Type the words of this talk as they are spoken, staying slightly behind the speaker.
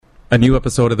a new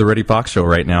episode of the Ready Fox Show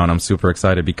right now, and I'm super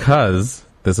excited because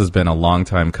this has been a long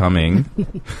time coming.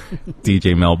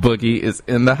 DJ Mel Boogie is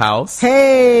in the house.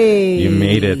 Hey! You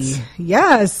made it.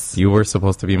 Yes. You were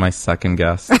supposed to be my second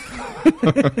guest.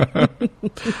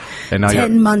 And now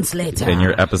 10 months later. And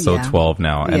you're episode 12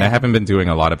 now. And I haven't been doing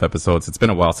a lot of episodes. It's been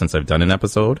a while since I've done an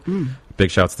episode.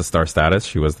 Big shouts to Star Status.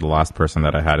 She was the last person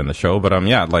that I had in the show. But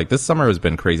this summer has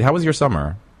been crazy. How was your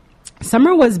summer?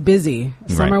 Summer was busy.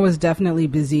 Summer was definitely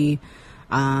busy.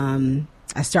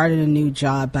 I started a new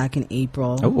job back in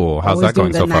April. Oh, how's that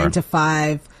going so far? 9 to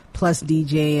 5 plus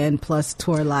DJing plus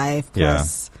tour life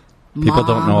plus people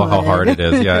don't know how hard it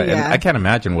is. Yeah, and I can't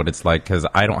imagine what it's like because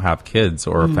I don't have kids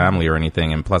or a family or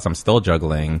anything, and plus I'm still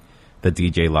juggling the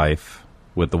DJ life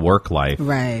with the work life,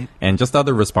 right, and just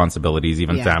other responsibilities,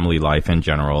 even family life in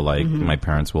general. Like my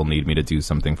parents will need me to do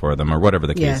something for them or whatever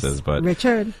the case is. But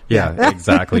Richard,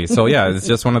 exactly. So it's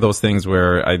just one of those things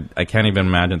where I can't even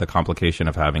imagine the complication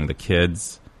of having the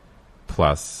kids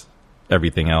plus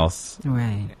everything else,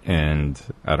 right? And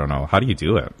I don't know, how do you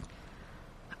do it?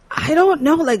 I don't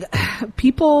know. Like,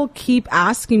 people keep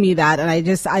asking me that, and I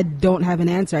don't have an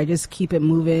answer. I just keep it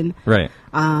moving. Right.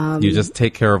 You just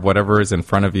take care of whatever is in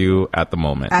front of you at the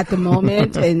moment.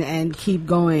 and keep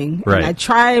going. Right. And I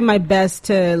try my best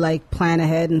to plan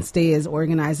ahead and stay as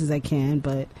organized as I can,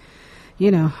 but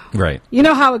right. You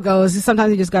know how it goes. Sometimes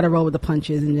you just got to roll with the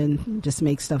punches and then just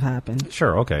make stuff happen.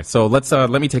 Sure. Okay. So let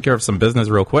me take care of some business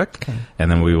real quick, and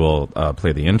then we will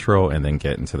play the intro and then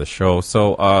get into the show.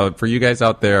 So for you guys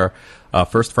out there,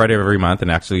 first Friday of every month, and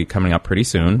actually coming up pretty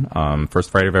soon, first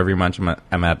Friday of every month,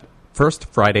 I'm at first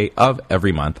Friday of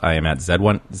every month. I am at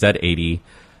Z80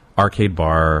 Arcade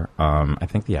Bar. I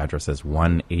think the address is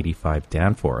 185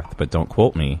 Danforth, but don't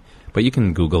quote me. But you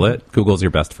can Google it. Google's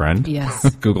your best friend.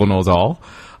 Yes. Google knows all.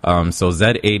 So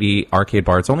Z80 Arcade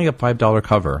Bar, it's only a $5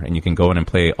 cover, and you can go in and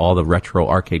play all the retro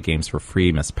arcade games for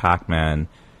free. Miss Pac-Man,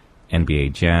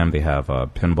 NBA Jam. They have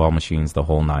pinball machines, the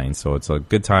whole nine. So it's a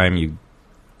good time. You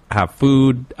have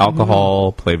food,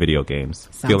 alcohol, play video games.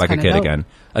 Feel like a kid again.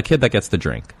 A kid that gets to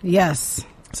drink. Yes.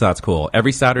 So that's cool.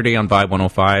 Every Saturday on Vibe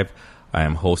 105, I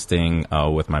am hosting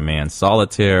with my man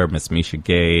Solitaire, Miss Misha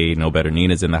Gay, No Better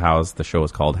Nina's in the house. The show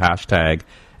is called Hashtag,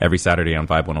 every Saturday on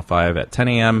Vibe 105 at 10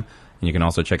 a.m. And you can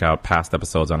also check out past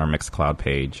episodes on our Mixcloud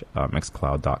page,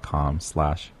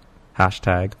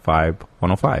 mixcloud.com/hashtag Vibe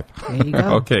 105. There you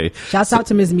go. Okay. Shouts out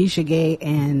to Ms. Misha Gay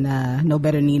and No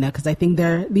Better Nina, because I think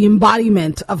they're the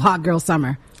embodiment of Hot Girl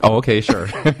Summer. Oh, okay, sure.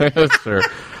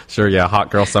 Sure, yeah,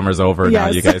 Hot Girl Summer's over now,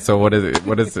 you guys. So what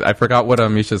is it? I forgot what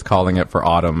Misha's calling it for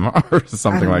autumn or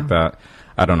something like that.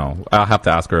 I don't know. I'll have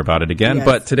to ask her about it again. Yes.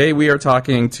 But today we are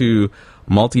talking to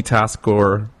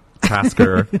multitasker,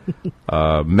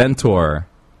 mentor,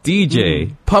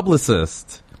 DJ,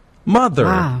 publicist,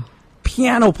 mother,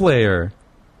 piano player,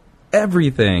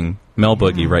 everything. Mel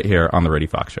Boogie right here on the Ready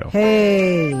Fox Show.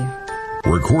 Hey.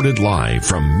 Recorded live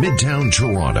from Midtown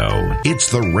Toronto,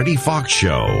 it's the Ready Fox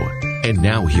Show. And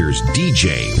now here's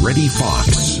DJ Ready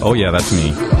Fox. Oh yeah, that's me.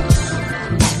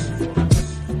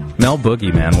 Mel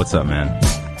Boogie, man. What's up, man?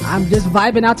 I'm just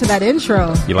vibing out to that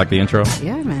intro. You like the intro?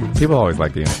 Yeah, man. People always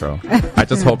like the intro. I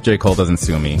just hope J. Cole doesn't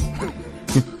sue me.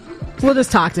 We'll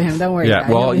just talk to him. Don't worry. Yeah,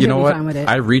 well, you know what?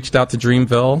 I reached out to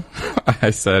Dreamville.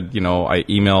 I said, I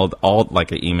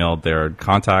emailed their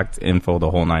contact info,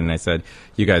 the whole nine, and I said,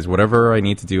 you guys, whatever I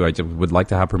need to do, I just would like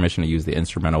to have permission to use the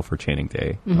instrumental for Chaining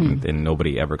Day. And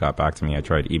nobody ever got back to me. I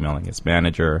tried emailing his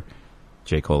manager,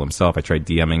 J. Cole himself. I tried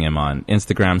DMing him on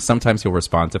Instagram. Sometimes he'll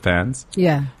respond to fans.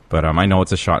 Yeah. But I know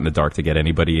it's a shot in the dark to get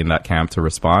anybody in that camp to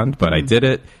respond, but I did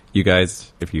it. You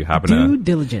guys, if you happen due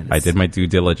diligence. I did my due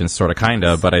diligence, sort of, kind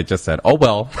of, but I just said, oh,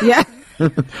 well. Yeah.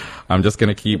 I'm just going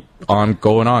to keep on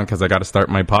going on because I got to start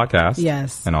my podcast.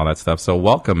 Yes. And all that stuff. So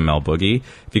welcome, Mel Boogie.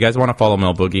 If you guys want to follow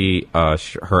Mel Boogie,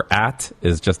 her @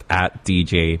 is just @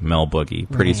 DJ Mel Boogie.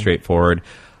 Pretty straightforward.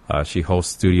 She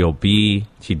hosts Studio B.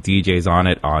 She DJs on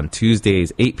it on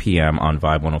Tuesdays, 8 p.m. on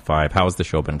Vibe 105. How has the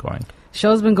show been going?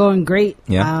 Show's been going great.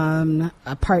 Yeah.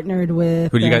 I partnered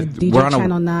with DJ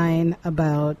Channel 9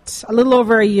 about a little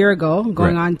over a year ago,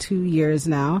 going on 2 years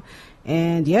now.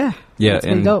 And it's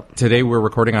been dope. Today we're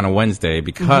recording on a Wednesday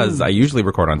because I usually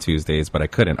record on Tuesdays, but I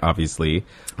couldn't, obviously,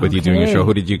 with you doing your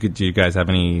show. Did you guys have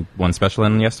one special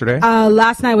in yesterday?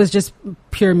 Last night was just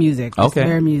pure music. Just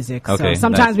bare music. Okay, so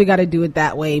sometimes we got to do it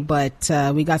that way, but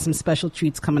we got some special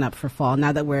treats coming up for fall.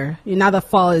 Now that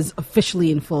fall is officially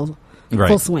in full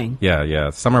swing. Yeah.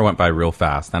 Summer went by real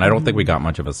fast, and I don't think we got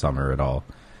much of a summer at all.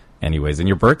 Anyways, and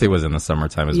your birthday was in the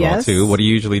summertime as well, too. What do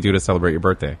you usually do to celebrate your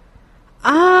birthday?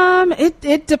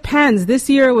 It depends. This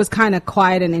year was kind of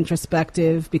quiet and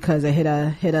introspective because I hit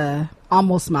a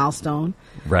almost milestone.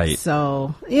 Right.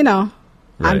 So, you know,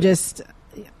 right. I'm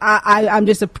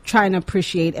just trying to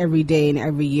appreciate every day and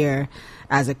every year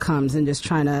as it comes, and just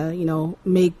trying to, you know,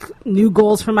 make new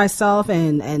goals for myself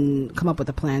and come up with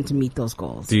a plan to meet those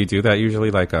goals. Do you do that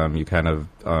usually? Like, you kind of,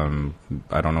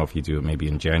 I don't know if you do it maybe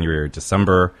in January or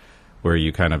December, where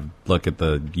you kind of look at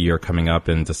the year coming up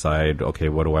and decide, okay,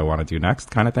 what do I want to do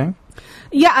next, kind of thing?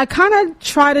 Yeah, I kind of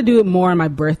try to do it more on my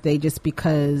birthday, just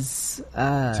because it's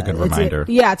a good reminder.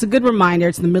 It's a good reminder.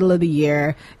 It's the middle of the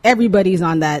year. Everybody's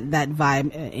on that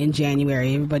vibe in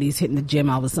January. Everybody's hitting the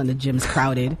gym. All of a sudden, the gym's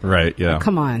crowded. Right? Yeah.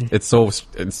 Come on. It's so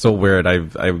weird.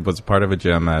 I was part of a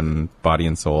gym on Body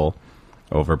and Soul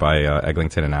over by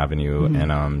Eglinton and Avenue,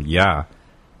 and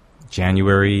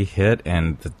January hit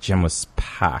and the gym was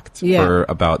packed for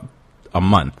about a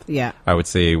month. Yeah. I would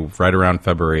say right around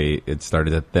February, it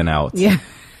started to thin out. Yeah.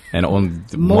 And only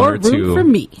more one or two for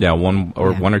me. Yeah, one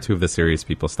or two of the serious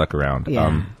people stuck around.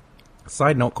 Yeah.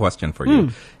 Side note question for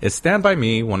you. Is Stand By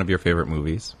Me one of your favorite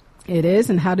movies? It is,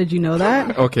 and how did you know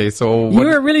that? Okay, so... You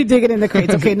were really digging in the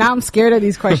crates. Okay, now I'm scared of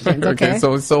these questions, okay?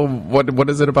 So what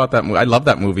is it about that movie? I love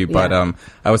that movie, but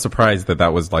I was surprised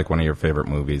that was like one of your favorite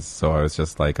movies. So I was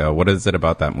just like, what is it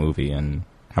about that movie, and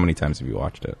how many times have you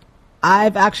watched it?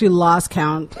 I've actually lost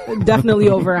count. Definitely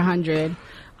over 100.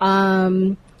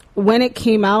 When it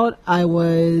came out, I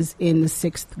was in the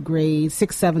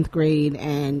 7th grade,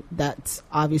 and that's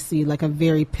obviously like a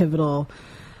very pivotal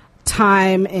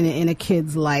time in a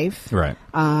kid's life. Right.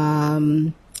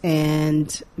 And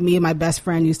me and my best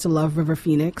friend used to love River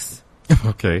Phoenix.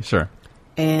 Okay, sure.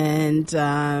 And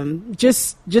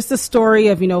just the story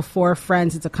of, you know, 4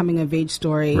 friends. It's a coming of age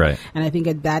story. Right. And I think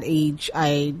at that age,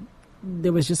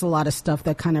 there was just a lot of stuff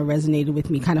that kind of resonated with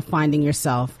me, kind of finding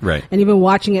yourself. Right. And even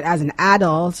watching it as an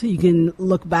adult, you can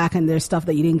look back and there's stuff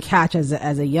that you didn't catch as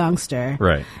a youngster.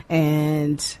 Right.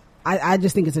 And I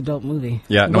just think it's a dope movie.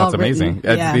 Yeah, no, it's amazing.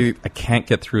 Yeah. I can't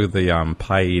get through the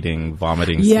pie eating,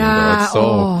 vomiting scene. Yeah, it's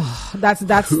so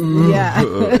that's yeah.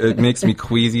 It makes me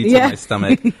queasy to my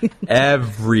stomach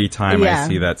every time I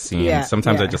see that scene. Yeah.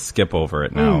 Sometimes I just skip over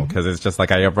it now because it's just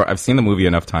like I've seen the movie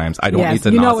enough times. I don't need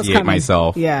to nauseate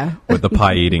myself with the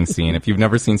pie eating scene. If you've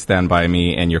never seen Stand By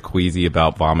Me and you're queasy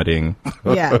about vomiting,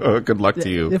 good luck to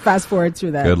you. Fast forward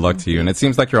through that. Good luck to you. And it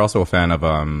seems like you're also a fan of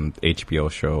HBO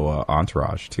show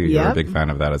Entourage too. You're a big fan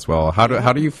of that as well. How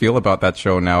do you feel about that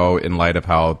show now in light of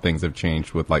how things have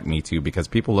changed with like Me Too? Because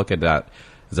people look at that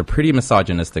as a pretty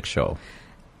misogynistic show.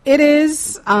 It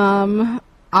is.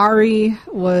 Ari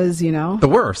was, you know, the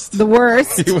worst. The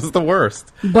worst. He was the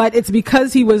worst. But it's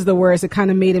because he was the worst. It kind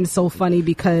of made him so funny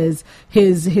because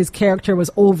his character was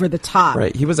over the top.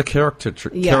 Right. He was a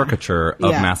caricature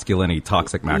of masculinity,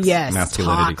 toxic masculinity.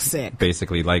 Toxic.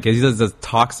 Basically, like he's as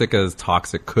toxic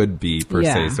could be per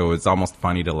se. So it's almost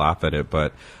funny to laugh at it,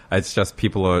 but it's just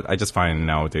I just find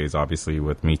nowadays, obviously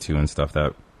with Me Too and stuff,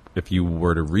 that if you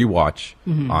were to rewatch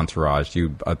Entourage,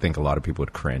 I think a lot of people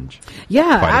would cringe.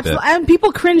 Yeah, absolutely. And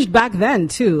people cringed back then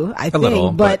too, I think.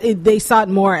 Little, but they saw it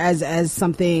more as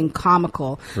something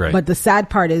comical. Right. But the sad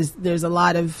part is there's a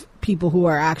lot of people who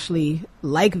are actually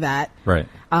like that. Right.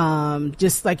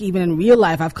 Just like even in real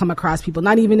life, I've come across people,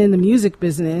 not even in the music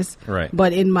business,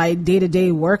 but in my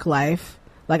day-to-day work life.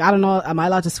 Like, I don't know, am I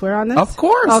allowed to swear on this? Of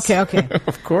course. Okay.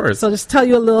 Of course. So just tell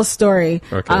you a little story.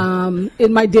 Okay.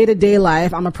 In my day-to-day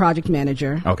life, I'm a project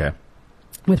manager. Okay.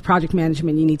 With project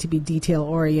management, you need to be detail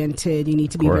oriented. You need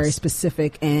to be very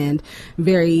specific and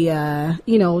very,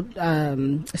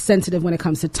 sensitive when it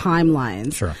comes to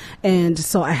timelines. Sure. And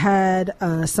so I had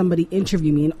somebody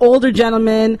interview me, an older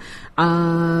gentleman.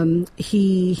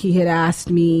 He had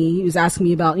asked me, he was asking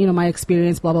me about, my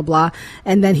experience, blah, blah, blah.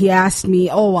 And then he asked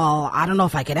me, oh, well, I don't know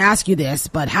if I could ask you this,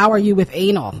 but how are you with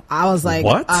anal? I was like,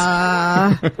 what?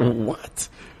 What?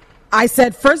 I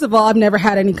said, first of all, I've never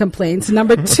had any complaints.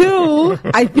 Number 2,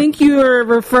 I think you're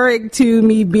referring to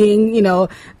me being,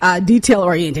 detail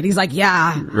oriented. He's like,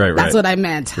 yeah, that's what I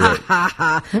meant. Right. Ha,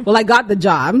 ha, ha. Well, I got the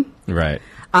job. Right.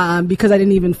 Because I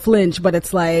didn't even flinch, but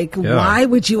it's like, why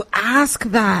would you ask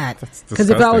that? Because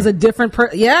if I was a different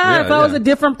person, if I was a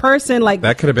different person, like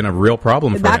that could have been a real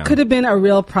problem for him. That could have been a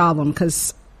real problem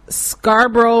because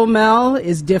Scarborough Mel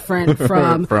is different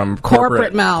from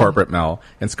corporate Mel. Corporate Mel.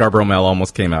 And Scarborough Mel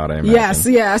almost came out, I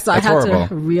imagine. Yes. I had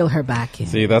to reel her back in.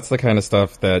 See, that's the kind of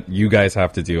stuff that you guys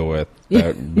have to deal with,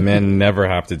 that men never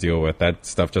have to deal with. That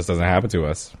stuff just doesn't happen to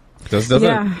us. Just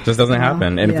doesn't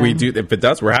happen. And if it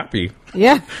does, we're happy.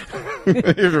 Yeah.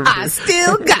 I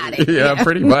still got it. Yeah,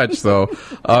 pretty much. So,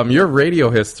 your radio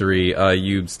history,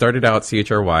 you started out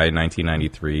CHRY in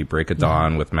 1993, Break of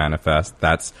Dawn with Manifest.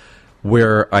 That's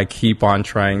where I keep on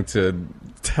trying to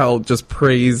just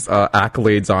praise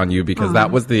accolades on you, because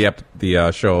that was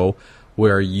the show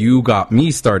where you got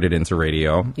me started into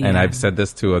radio. Yeah. And I've said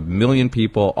this to a million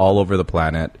people all over the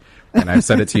planet. And I've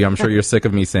said it to you. I'm sure you're sick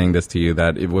of me saying this to you,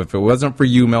 that if it wasn't for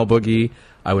you, Mel Boogie,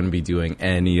 I wouldn't be doing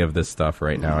any of this stuff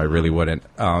right now. I really wouldn't.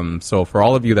 So for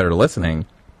all of you that are listening,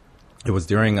 it was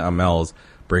during Mel's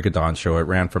Break of Dawn show. It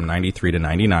ran from 93 to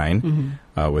 99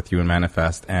 with you and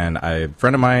Manifest. And a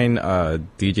friend of mine,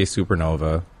 DJ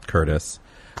Supernova, Curtis,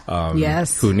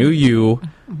 who knew you,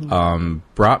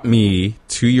 brought me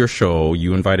to your show.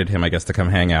 You invited him, I guess, to come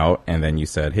hang out, and then you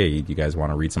said, hey, you guys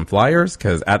want to read some flyers?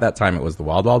 Because at that time it was the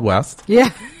Wild Wild West.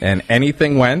 Yeah. And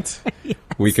anything went. Yes.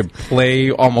 We could play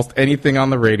almost anything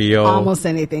on the radio. Almost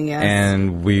anything, yes.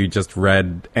 And we just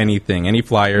read anything, any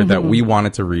flyer that we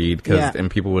wanted to read,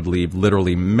 and people would leave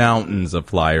literally mountains of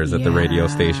flyers at the radio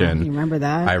station. You remember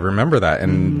that? I remember that.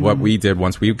 And what we did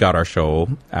once we got our show,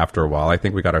 after a while, I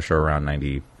think we got our show around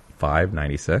 95,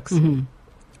 96.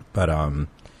 But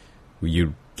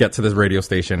you'd get to this radio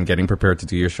station getting prepared to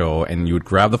do your show, and you would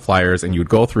grab the flyers and you would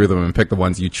go through them and pick the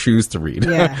ones you choose to read.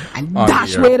 Yeah, and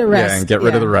dash away the rest. Yeah, and get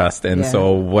rid of the rest. And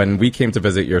so when we came to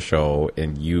visit your show,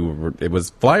 and it was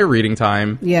flyer reading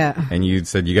time. Yeah. And you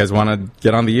said, you guys want to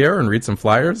get on the air and read some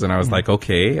flyers? And I was like,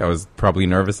 okay. I was probably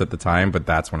nervous at the time, but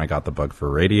that's when I got the bug for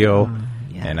radio.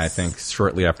 Yes. And I think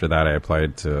shortly after that, I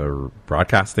applied to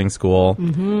broadcasting school.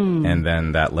 And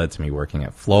then that led to me working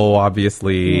at Flow,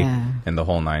 obviously, and the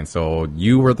whole nine. So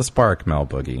you were the spark, Mel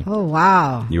Boogie. Oh,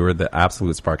 wow. You were the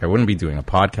absolute spark. I wouldn't be doing a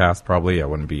podcast, probably. I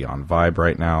wouldn't be on Vibe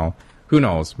right now. Who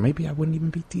knows? Maybe I wouldn't even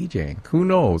be DJing. Who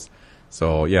knows?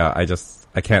 So, yeah,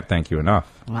 I can't thank you enough.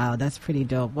 Wow, that's pretty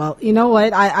dope. Well, you know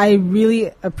what? I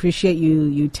really appreciate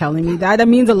you telling me that. That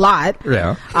means a lot.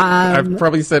 Yeah. I've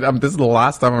probably said, this is the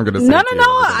last time I'm going to say No.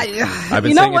 I've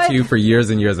been saying it to you for years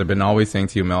and years. I've been always saying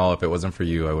to you, Mel, if it wasn't for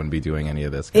you, I wouldn't be doing any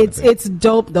of this. It's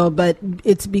dope, though, but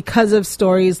it's because of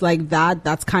stories like that.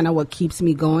 That's kind of what keeps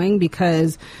me going,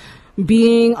 because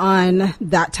being on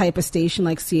that type of station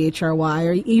like CHRY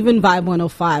or even Vibe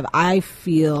 105, I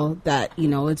feel that,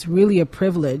 it's really a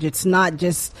privilege. It's not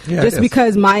just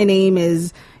because my name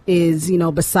is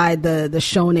beside the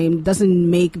show name doesn't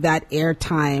make that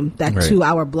airtime, that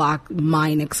 2-hour block,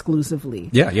 mine exclusively.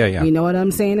 Yeah. You know what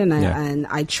I'm saying? And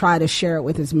I try to share it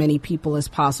with as many people as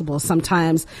possible.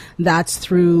 Sometimes that's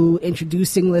through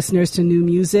introducing listeners to new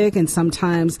music, and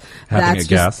sometimes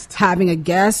having a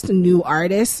guest, new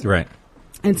artists. Right.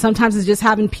 And sometimes it's just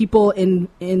having people in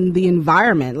the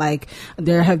environment. Like,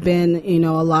 there have been,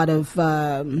 a lot of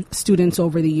students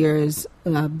over the years,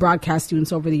 broadcast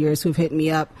students over the years, who've hit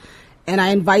me up, and I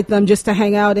invite them just to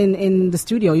hang out in the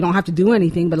studio. You don't have to do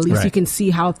anything, but at least you can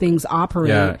see how things operate.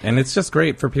 Yeah, and it's just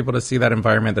great for people to see that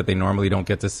environment that they normally don't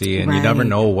get to see, and you never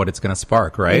know what it's going to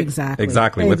spark, right?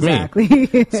 Exactly. With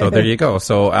me. So there you go.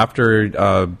 So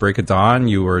after Break of Dawn,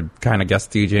 you were kind of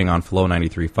guest DJing on Flow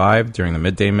 93.5 during the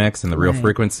midday mix and the Real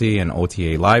Frequency and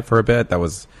OTA Live for a bit. That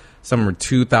was somewhere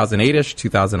 2008-ish,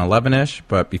 2011-ish.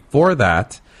 But before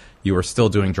that, you were still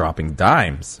doing Dropping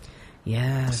Dimes.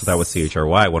 Yes. So that was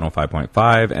CHRY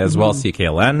 105.5 as well as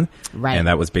CKLN. Right. And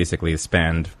that was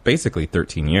spanned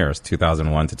 13 years,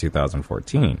 2001 to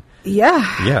 2014.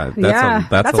 Yeah. Yeah.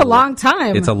 That's a long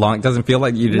time. It's doesn't feel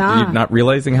like you're not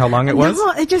realizing how long it was?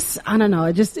 No, I don't know.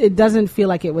 It doesn't feel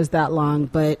like it was that long,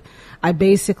 but I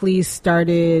basically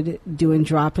started doing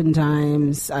Dropping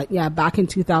Dimes, back in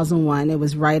 2001. It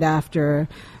was right after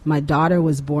my daughter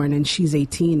was born, and she's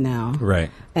 18 now.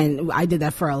 Right. And I did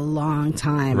that for a long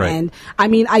time. Right. And I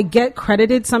mean, I get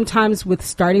credited sometimes with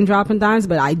starting Dropping Dimes,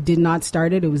 but I did not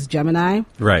start it. It was Gemini.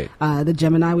 Right. The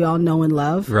Gemini we all know and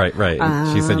love. Right.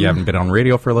 She said you haven't been on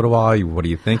radio for a little while. What do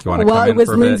you think? You want to come in for a bit? Well, it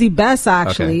was Lindsay Bess,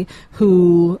 actually,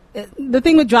 who... The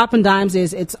thing with Dropping Dimes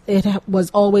is it was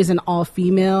always an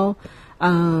all-female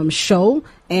show,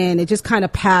 and it just kind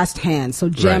of passed hands. So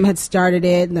Jem had started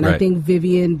it, and then I think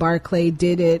Vivian Barclay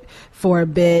did it for a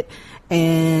bit,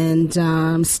 and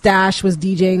Stash was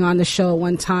DJing on the show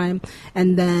one time,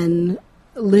 and then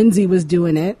Lindsay was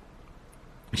doing it.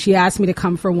 She asked me to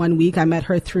come for 1 week. I met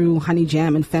her through Honey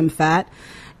Jam and Femme Fat,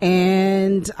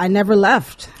 and I never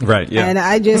left. Right, yeah. And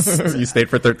I just... You stayed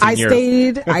for 13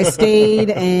 years. I stayed,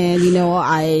 and,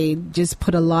 I just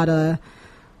put a lot of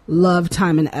love,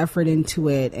 time, and effort into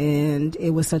it, and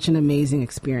it was such an amazing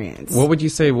experience. What would you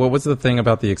say, what was the thing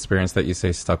about the experience that you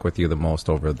say stuck with you the most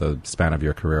over the span of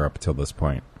your career up until this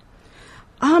point?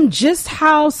 Just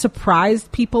how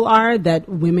surprised people are that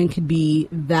women could be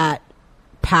that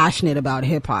passionate about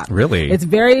hip hop. Really?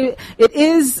 It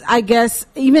is, I guess,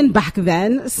 even back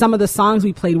then, some of the songs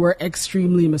we played were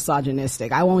extremely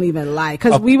misogynistic. I won't even lie.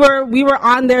 Cause we were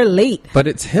on there late. But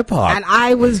it's hip hop. And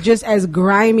I was just as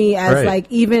grimy as Right. like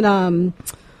even,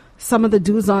 some of the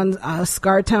dudes on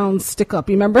Scartown Stick Up,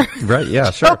 you remember? Right,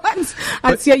 yeah, sure.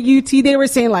 At CIUT, they were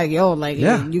saying like, yo, like,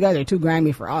 Yeah. you guys are too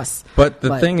grimy for us. But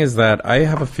the thing is that I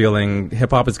have a feeling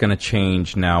hip-hop is going to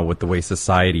change now with the way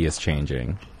society is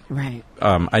changing. Right.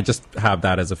 I just have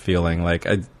that as a feeling. Like,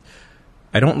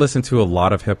 I don't listen to a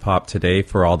lot of hip-hop today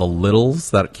for all the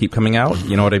littles that keep coming out.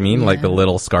 You know what I mean? Yeah. Like the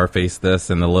little Scarface this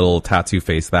and the little tattoo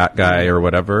face that guy or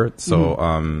whatever.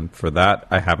 So for that,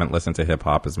 I haven't listened to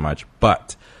hip-hop as much.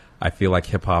 But I feel like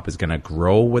hip hop is going to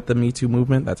grow with the Me Too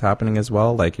movement that's happening as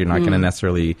well. Like you're not going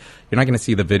to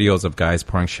see the videos of guys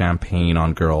pouring champagne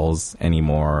on girls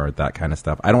anymore, that kind of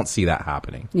stuff. I don't see that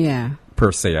happening. Yeah.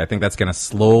 Per se. I think that's going to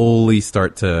slowly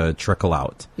start to trickle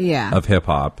out Yeah. of hip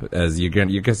hop as you're going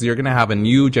to have a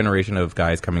new generation of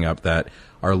guys coming up that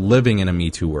are living in a Me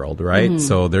Too world, right?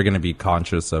 So they're going to be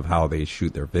conscious of how they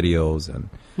shoot their videos and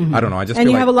I don't know. I just And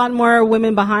feel you like, have a lot more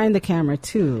women behind the camera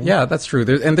too. yeah, that's true.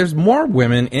 There's more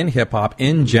women in hip hop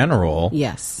in general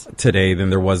Yes. today than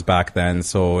there was back then.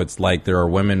 So it's like there are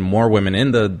more women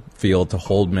in the field to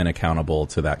hold men accountable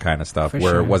to that kind of stuff, For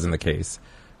where sure. it wasn't the case.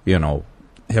 You know,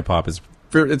 hip hop is.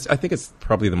 I think it's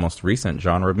probably the most recent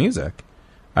genre of music.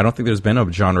 I don't think there's been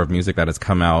a genre of music that has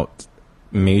come out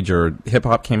major. Hip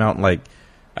hop came out in like,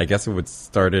 I guess it would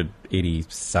started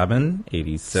 87,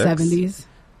 86. 70s.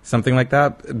 Something like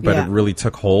that, but Yeah. it really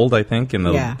took hold, I think, in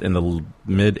the Yeah.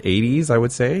 mid 80s, I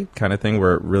would say, kind of thing,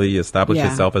 where it really established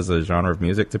Yeah. itself as a genre of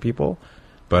music to people.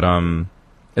 But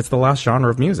it's the last genre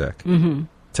of music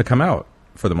to come out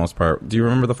for the most part. Do you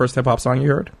remember the first hip hop song you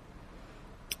heard?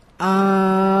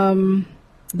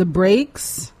 The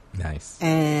Breaks Nice.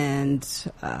 and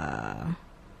I'm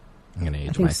gonna age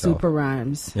I think myself. Super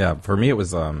Rhymes. Yeah, for me it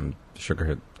was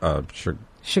Sugar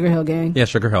Sugar Hill Gang. Yeah,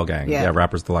 Sugar Hill Gang. Yeah. Yeah,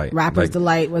 Rapper's Delight. Rapper's Like,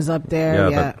 Delight was up there.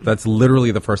 Yeah. That's literally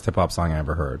the first hip hop song I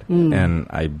ever heard, and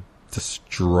I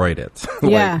destroyed it.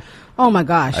 Like, Yeah. Oh my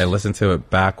gosh. I listened to it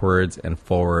backwards and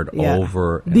forward Yeah.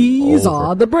 over and These over,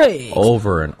 are the breaks.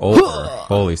 over and over.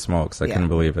 Holy smokes, I Yeah. couldn't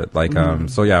believe it. Like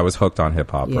so yeah, I was hooked on hip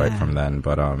hop right Yeah. from then.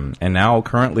 But and now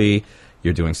currently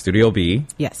you're doing Studio B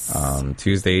Yes.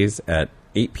 Tuesdays at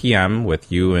 8 p.m. with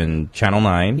you and Channel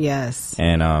 9. Yes.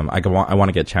 And I want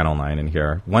to get Channel 9 in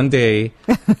here. One day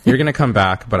you're going to come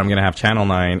back, but I'm going to have Channel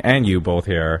 9 and you both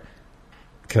here.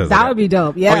 That would be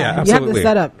dope. Yeah. Oh, yeah, You have absolutely. to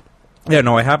set up. Yeah,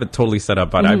 no, I have it totally set up,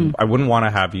 but I wouldn't want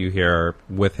to have you here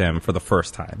with him for the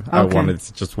first time. I Okay. wanted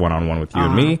to just one-on-one with you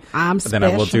and me. I'm Then I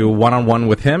will special. do one-on-one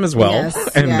with him as well, Yes,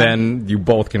 and yeah. then you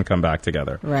both can come back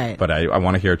together. Right. But I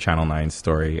want to hear Channel 9's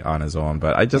story on his own.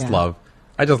 But I just Yeah.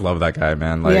 love that guy,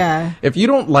 man. Like, Yeah. if you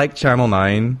don't like Channel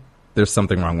 9, there's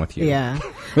something wrong with you. Yeah.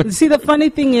 See, the funny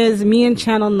thing is, me and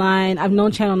Channel 9, I've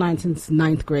known Channel 9 since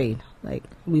 9th grade. Like,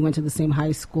 we went to the same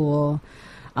high school.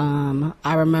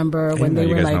 I remember when they you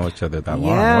were guys like, know each other that long.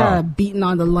 yeah, Wow. beating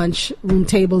on the lunchroom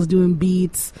tables, doing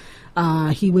beats.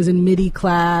 He was in MIDI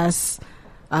class,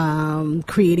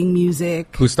 creating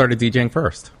music. Who started DJing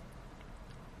first?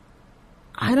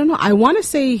 I don't know. I want to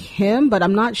say him, but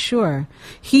I'm not sure.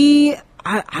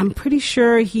 I'm pretty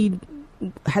sure he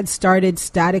had started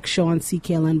Static Show on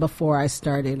CKLN before I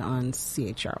started on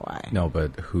CHRY. No,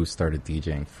 but who started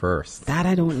DJing first? That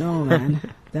I don't know, man.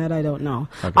 That I don't know.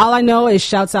 Okay. All I know is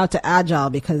shouts out to Agile,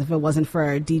 because if it wasn't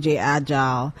for DJ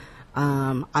Agile,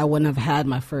 I wouldn't have had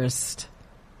my first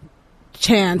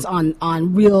chance on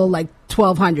real like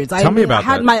 1200s. Tell me about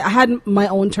that. I had my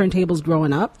own turntables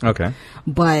growing up, Okay.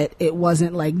 but it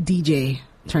wasn't like DJ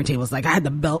turntables. Like I had the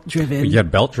belt driven. You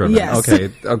had belt driven. Yes.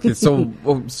 Okay.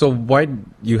 So why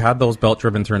you had those belt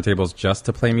driven turntables just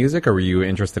to play music, or were you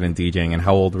interested in DJing? And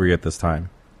how old were you at this time?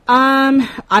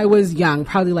 I was young,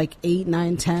 probably like 8,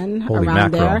 9, 10, Holy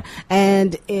around mackerel. there.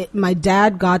 And my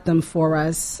dad got them for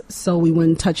us so we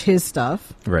wouldn't touch his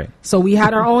stuff. Right. So we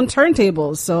had our own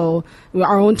turntables. So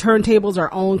our own turntables,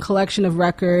 our own collection of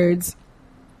records.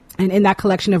 And in that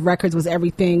collection of records was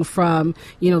everything from,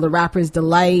 the Rapper's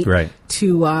Delight Right.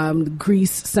 to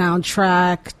Grease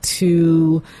soundtrack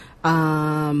to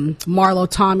Marlo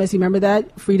Thomas. You remember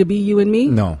that? Free to Be You and Me?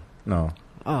 No.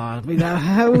 Oh, we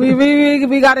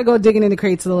got to go digging in the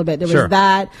crates a little bit. There was Sure.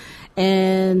 that,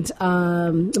 and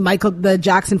the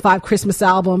Jackson 5 Christmas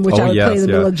album, which I would play in the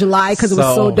middle of July because it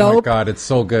was so dope. Oh my God, it's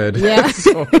so good. Yeah.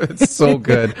 it's so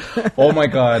good. Oh my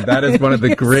God, that is one of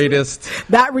the greatest.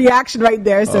 That reaction right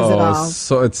there says it all.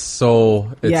 It's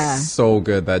so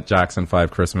good, that Jackson 5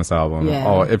 Christmas album. Yeah.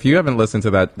 Oh, if you haven't listened to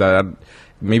that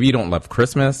maybe you don't love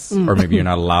Christmas, or maybe you're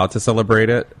not allowed to celebrate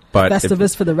it. But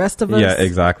Festivus for the rest of us. Yeah,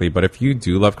 exactly. But if you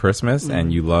do love Christmas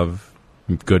and you love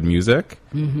good music,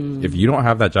 if you don't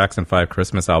have that Jackson 5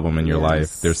 Christmas album in your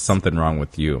life, there's something wrong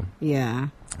with you. Yeah.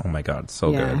 Oh my God,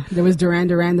 so good. There was Duran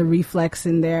Duran, the Reflex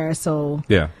in there. So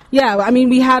yeah. I mean,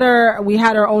 we had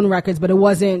our own records, but it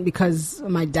wasn't because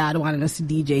my dad wanted us to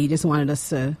DJ. He just wanted us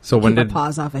to keep a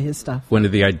pause off of his stuff. When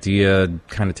did the idea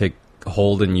kind of take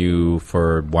hold in you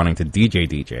for wanting to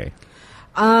DJ?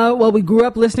 Well, we grew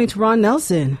up listening to Ron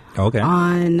Nelson. Okay.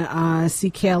 On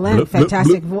CKLN.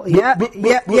 Fantastic. Yeah.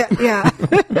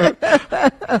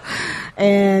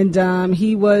 And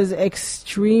he was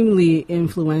extremely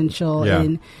influential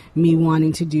in me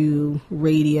wanting to do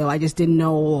radio. I just didn't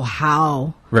know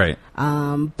how. Right.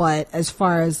 But as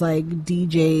far as like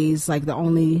DJs, like the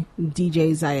only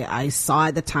DJs I saw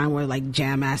at the time were like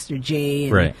Jam Master Jay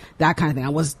and that kind of thing. I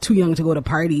was too young to go to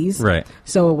parties. Right.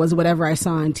 So it was whatever I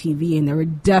saw on TV, and there were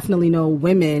definitely no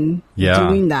women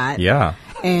doing that. Yeah.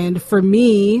 And for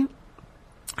me,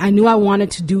 I knew I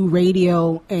wanted to do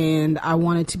radio and I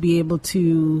wanted to be able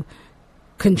to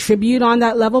contribute on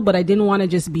that level, but I didn't want to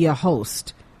just be a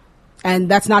host. And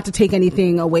that's not to take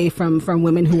anything away from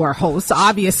women who are hosts,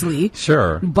 obviously.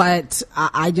 Sure. But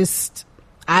I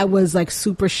was like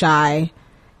super shy,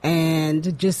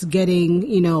 and just getting,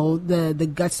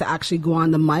 the guts to actually go on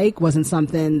the mic wasn't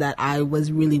something that I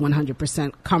was really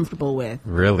 100% comfortable with.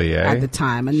 Really, at the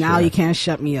time. And now you can't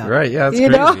shut me up. Right, yeah, it's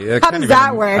crazy. How does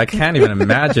that work? I can't even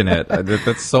imagine it.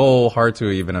 That's so hard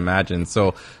to even imagine.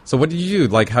 So what did you do?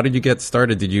 Like, how did you get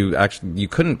started? Did you you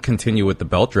couldn't continue with the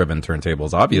belt-driven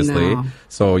turntables, obviously. No.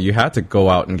 So you had to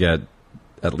go out and get,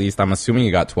 at least, I'm assuming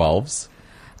you got 12s.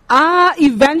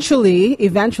 Eventually,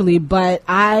 but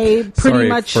I pretty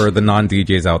much... for the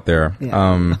non-DJs out there.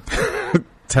 Yeah.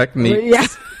 Techniques. Yeah,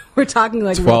 we're talking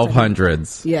like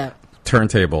 1200s. Yeah.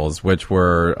 Turntables, which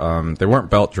were, they weren't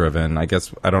belt driven. I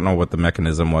guess, I don't know what the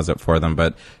mechanism was for them,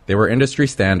 but they were industry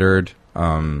standard.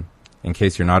 In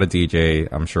case you're not a DJ,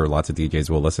 I'm sure lots of DJs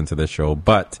will listen to this show,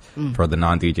 but for the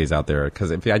non-DJs out there,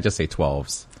 because if I just say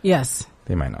 12s, yes,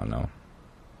 they might not know.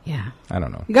 Yeah. I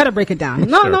don't know. You got to break it down.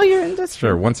 No, you're in this.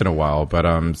 Sure, once in a while.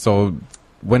 But so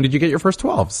when did you get your first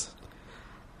 12s?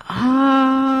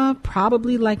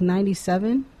 Probably like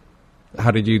 97.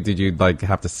 How did you like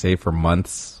have to save for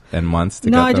months and months to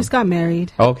get them? No, I just got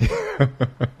married. Okay.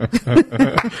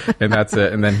 And that's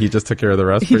it. And then he just took care of the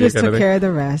rest. He just took care of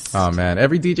the rest. Oh man,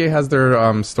 every DJ has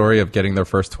their story of getting their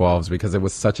first 12s because it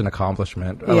was such an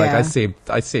accomplishment. Yeah. Like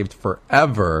I saved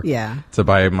forever to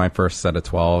buy my first set of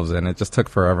 12s, and it just took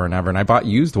forever and ever. And I bought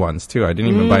used ones too. I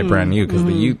didn't even buy brand new because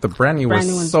the brand new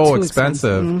was so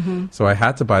expensive. So I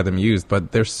had to buy them used,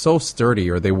 but they're so sturdy,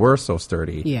 or they were so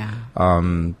sturdy. Yeah.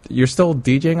 You're still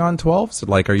DJing on 12s?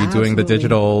 Like, are you doing the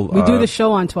digital? We do the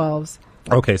show on 12s.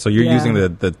 Okay, so you're using the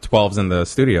 12s in the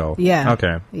studio. Yeah.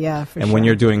 Okay. Yeah, for sure. And when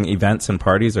you're doing events and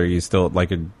parties, are you still like,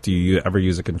 do you ever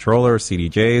use a controller,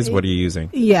 CDJs? What are you using?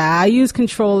 Yeah, I use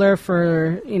controller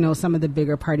for, some of the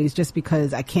bigger parties just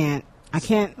because I can't,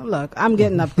 look, I'm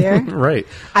getting up there. Right.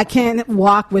 I can't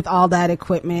walk with all that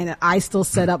equipment. I still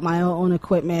set up my own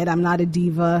equipment. I'm not a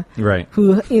diva. Right.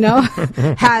 Who,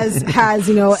 has,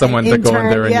 someone to go in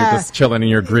there and you're just chilling in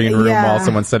your green room while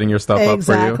someone's setting your stuff up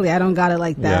for you. Exactly. I don't got it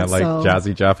like that. Yeah, like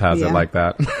Jazzy Jeff has it like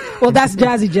that. Well, that's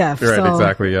Jazzy Jeff. Right, so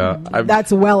exactly, yeah.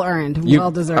 That's well earned,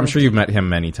 well deserved. I'm sure you've met him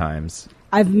many times.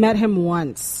 I've met him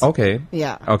once. Okay.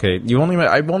 Yeah. Okay.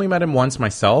 I've only met him once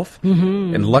myself,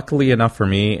 and luckily enough for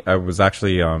me, I was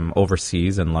actually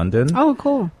overseas in London. Oh,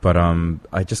 cool. But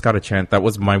I just got a chance. That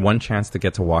was my one chance to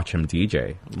get to watch him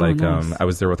DJ. Like, nice. I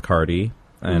was there with Cardi,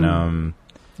 and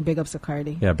big ups to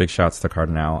Cardi. Yeah, big shouts to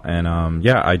Cardinal, and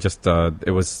I just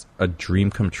it was a dream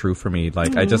come true for me.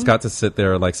 Like, I just got to sit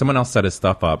there. Like, someone else set his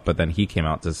stuff up, but then he came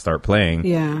out to start playing.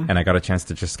 Yeah. And I got a chance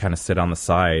to just kind of sit on the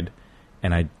side.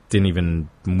 And I didn't even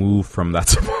move from that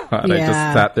spot. Yeah. I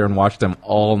just sat there and watched him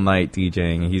all night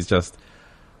DJing. He's just,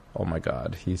 oh my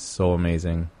God, he's so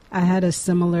amazing. I had a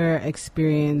similar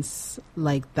experience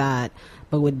like that,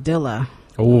 but with Dilla.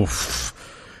 Oof.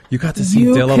 You got to see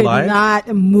Dilla live? You could not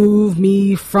move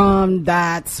me from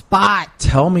that spot.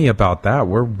 Tell me about that.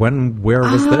 Where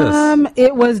was this?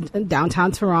 It was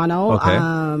downtown Toronto.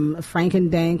 Okay. Frank and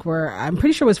Dank I'm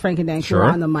pretty sure it was Frank and Dank who were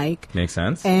on the mic. Makes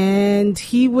sense. And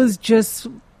he was just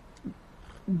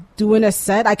doing a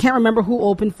set. I can't remember who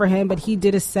opened for him, but he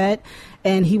did a set,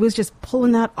 and he was just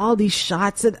pulling out all these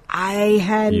shots that I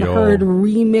hadn't heard,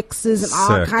 remixes and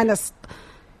all kind of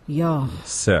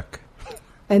sick.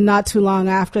 And not too long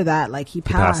after that, like he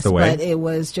passed away. But it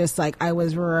was just like I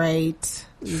was right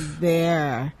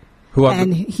there.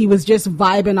 And he was just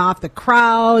vibing off the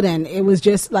crowd, and it was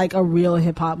just like a real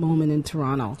hip hop moment in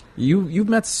Toronto. You've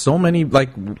met so many, like,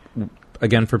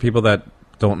 again, for people that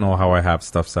don't know how I have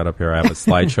stuff set up here, I have a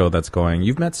slideshow that's going.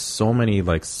 You've met so many,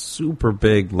 like, super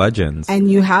big legends. And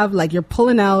you have, like, you're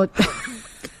pulling out...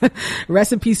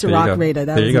 Rest in peace to Rock Raider.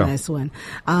 That was a nice one.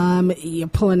 You're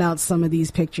pulling out some of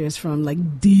these pictures from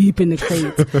like deep in the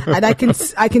crates, and I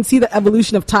can see the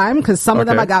evolution of time, because some of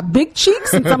them I got big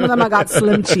cheeks and some of them I got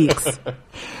slim cheeks.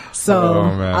 So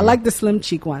I like the slim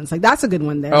cheek ones. Like, that's a good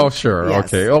one there. Oh, sure. Yes.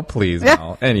 Okay. Oh, please.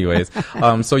 Now. Anyways,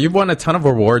 so you've won a ton of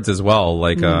awards as well.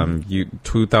 Like, you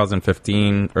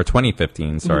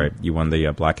 2015, sorry, you won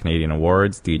the Black Canadian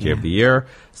Awards, DJ of the Year,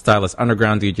 Stylist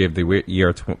Underground DJ of the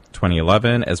Year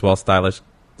 2011, as well as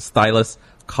Stylist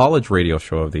College Radio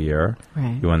Show of the Year.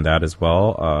 Right. You won that as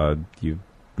well. You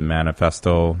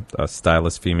Manifesto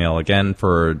Stylist Female again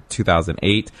for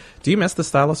 2008. Do you miss the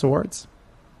Stylist Awards?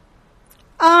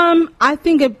 I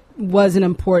think it was an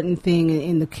important thing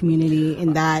in the community,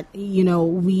 in that, you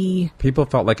know, people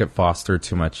felt like it fostered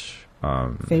too much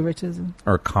favoritism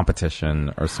or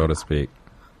competition, or so to speak.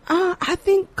 I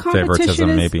think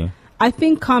favoritism, maybe. I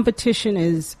think competition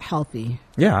is healthy.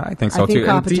 Yeah, I think so too.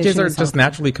 And DJs are just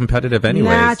naturally competitive anyways.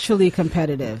 Naturally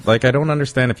competitive. Like, I don't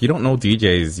understand. If you don't know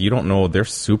DJs, you don't know they're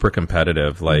super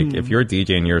competitive. Like, if you're a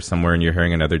DJ and you're somewhere and you're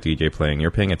hearing another DJ playing, you're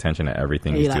paying attention to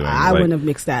everything he's doing. I wouldn't have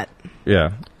mixed that.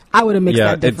 Yeah. I would have mixed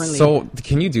that differently. So,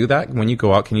 can you do that when you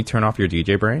go out? Can you turn off your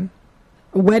DJ brain?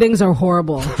 Weddings are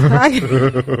horrible.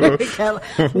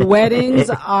 Weddings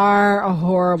are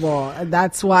horrible.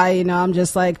 That's why, you know, I'm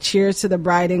just like, cheers to the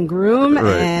bride and groom. Right.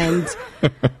 And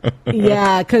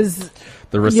yeah, because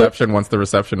the reception, once the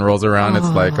reception rolls around, it's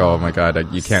like, oh my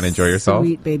God, you can't enjoy yourself.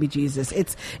 Sweet baby Jesus.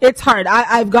 It's hard.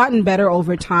 I've gotten better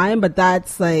over time, but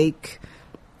that's like,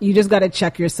 you just got to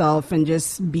check yourself and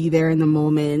just be there in the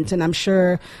moment. And I'm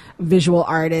sure visual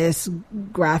artists,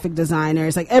 graphic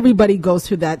designers, like, everybody goes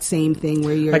through that same thing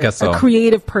where you're a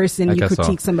creative person, you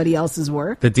critique somebody else's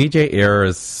work. The DJ ear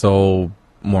is so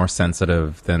more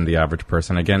sensitive than the average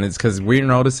person. Again, it's because we're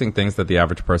noticing things that the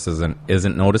average person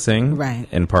isn't noticing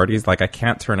in parties. Like, I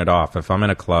can't turn it off if I'm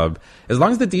in a club. As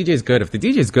long as the DJ's good. If the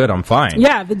DJ's good, I'm fine.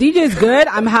 Yeah, if the DJ's good,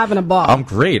 I'm having a ball. I'm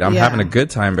great. I'm having a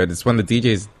good time. But it's when the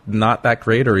DJ's not that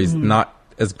great, or he's not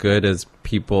as good as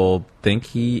people think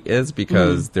he is,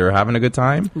 because they're having a good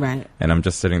time. Right. And I'm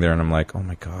just sitting there and I'm like, oh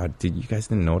my God, you guys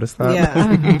didn't notice that?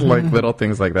 Yeah. Like, little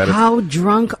things like that. How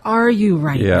drunk are you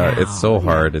right now? Yeah, it's so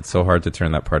hard. It's so hard to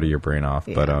turn that part of your brain off.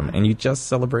 Yeah. But and you just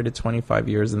celebrated 25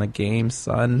 years in the game,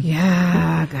 son.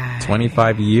 Yeah, guys.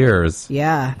 25 years.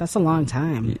 Yeah, that's a long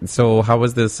time. So how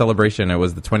was the celebration? It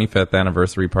was the 25th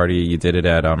anniversary party. You did it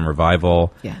at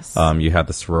Revival. Yes. You had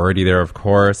the sorority there, of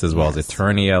course, as well as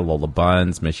Eternia, Lola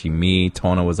Buns, Mishi Me,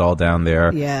 Tona was all down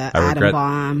there. Yeah, Adam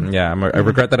Bomb. Yeah, I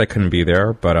regret that I couldn't be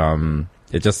there, but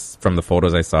it just, from the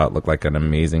photos I saw, it looked like an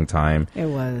amazing time. It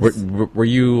was. Were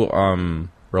you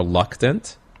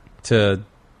reluctant to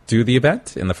do the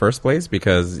event in the first place?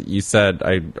 Because you said,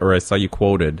 I saw you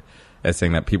quoted as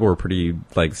saying that people were pretty,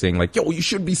 like, saying, like, yo, you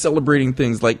should be celebrating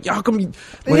things. Like, how come you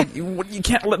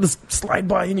can't let this slide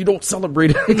by and you don't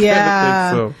celebrate it?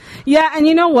 Yeah. Kind of thing, so. Yeah, and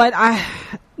you know what?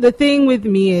 The thing with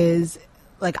me is,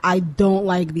 like, I don't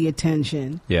like the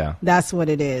attention. Yeah. That's what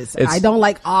it is. I don't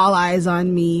like all eyes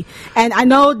on me. And I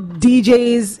know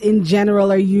DJs in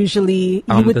general are usually,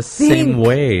 same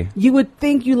way. You would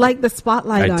think you like the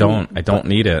spotlight on you. I don't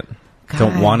need it. God.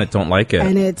 Don't want it, don't like it.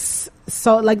 And it's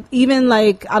so, like, even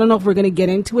like, I don't know if we're going to get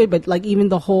into it, but like, even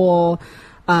the whole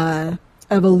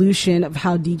evolution of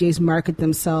how DJs market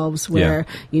themselves, where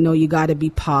you know, you got to be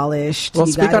polished. Well,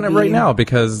 speak on it right now,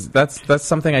 because that's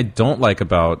something I don't like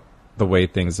about the way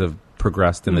things have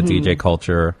progressed in the DJ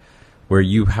culture, where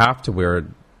you have to wear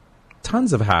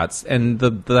tons of hats, and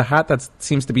the hat that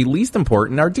seems to be least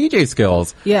important are DJ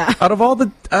skills. Yeah. Out of all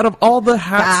the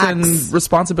hats and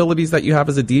responsibilities that you have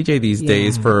as a DJ these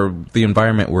days for the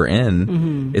environment we're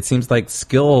in, it seems like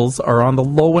skills are on the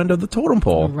low end of the totem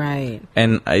pole. Right.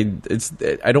 And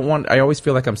I always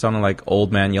feel like I'm sounding like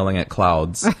old man yelling at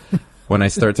clouds. When I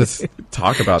start to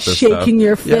talk about this shaking stuff.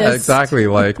 Your fist. Yeah, exactly.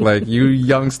 Like you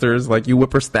youngsters, like you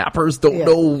whippersnappers don't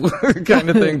know kind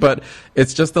of thing. But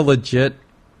it's just a legit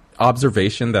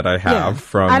observation that I have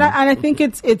from... And I think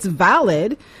it's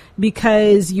valid,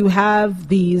 because you have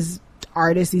these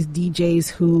artists, these DJs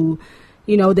who,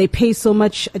 you know, they pay so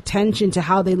much attention to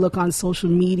how they look on social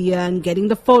media and getting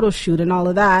the photo shoot and all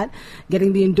of that,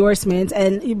 getting the endorsements.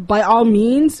 And by all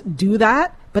means, do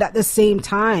that. But at the same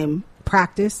time,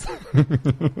 practice.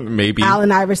 Maybe.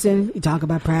 Allen Iverson, you talk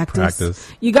about practice.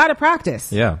 You got to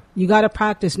practice. Yeah. You got to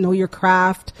practice. Know your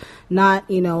craft. Not,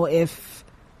 if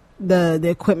the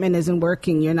equipment isn't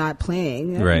working, you're not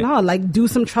playing. Right. No, like do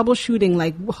some troubleshooting.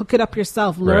 Like hook it up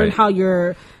yourself. Learn Right. how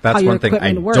your That's how your one thing I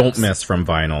equipment works. don't miss from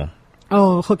vinyl.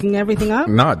 Oh, hooking everything up?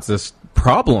 Not just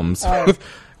problems.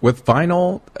 With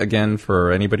vinyl, again,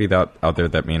 for anybody out there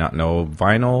that may not know,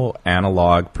 vinyl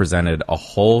analog presented a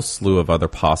whole slew of other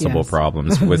possible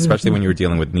problems, especially when you were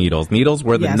dealing with needles. Needles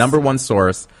were the number one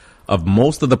source of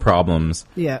most of the problems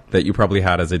that you probably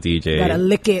had as a DJ. You gotta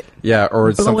lick it. Yeah,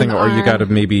 or something, or you gotta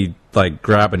maybe like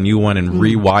grab a new one and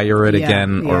rewire it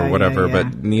again or whatever.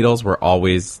 But needles were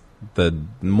always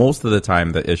most of the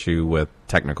time the issue with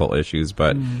technical issues,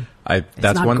 but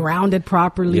that's not one grounded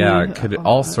properly. Yeah, it could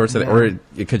all sorts of, or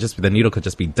it could just be, the needle could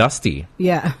just be dusty.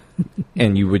 Yeah.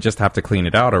 And you would just have to clean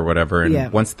it out or whatever.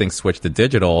 And once things switched to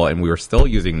digital and we were still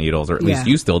using needles, or at least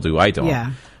you still do, I don't.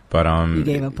 Yeah. But you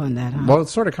gave up on that, huh? Well,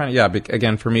 it's sort of kind of,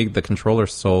 again, for me, the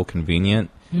controller's so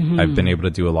convenient. I've been able to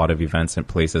do a lot of events in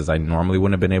places I normally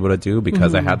wouldn't have been able to do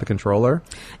because I had the controller.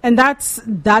 And that's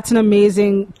an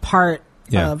amazing part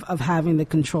of having the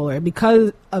controller.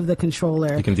 Because of the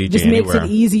controller, you can DJ just anywhere. makes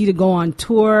it easy to go on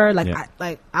tour.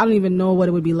 I don't even know what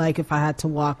it would be like if I had to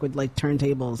walk with like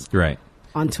turntables. Right.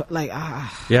 On tour, I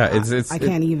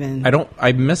can't even.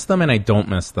 I miss them and I don't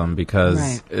miss them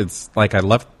because it's like I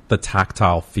left the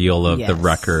tactile feel of the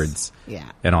records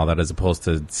and all that, as opposed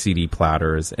to CD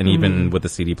platters. And even with the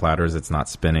CD platters, it's not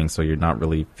spinning, so you're not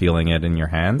really feeling it in your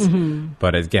hands.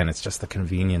 But again, it's just the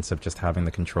convenience of just having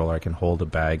the controller. I can hold a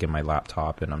bag in my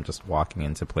laptop and I'm just walking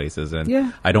into places.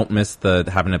 And I don't miss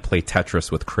having to play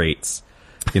Tetris with crates.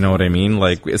 You know what I mean?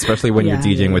 Like, especially when you're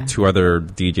DJing with two other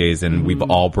DJs and we've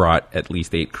all brought at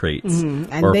least 8 crates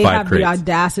and or they 5 have crates. the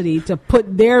audacity to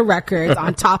put their records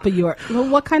on top of your. Well,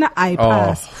 what kind of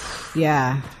iPass?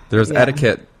 There's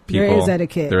etiquette. People.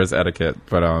 There is etiquette.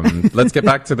 But let's get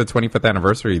back to the 25th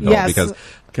anniversary though,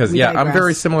 because I'm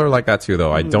very similar like that too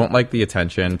though. I don't like the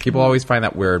attention. People always find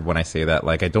that weird when I say that.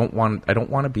 Like I don't want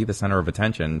to be the center of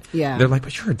attention. They're like,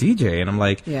 but you're a DJ, and I'm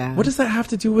like, what does that have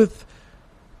to do with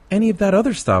any of that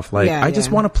other stuff? Like I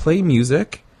just want to play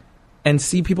music and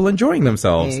see people enjoying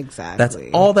themselves. Exactly.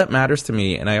 That's all that matters to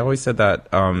me. And I always said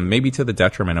that maybe to the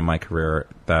detriment of my career,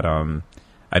 that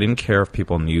I didn't care if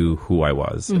people knew who I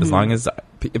was. As long as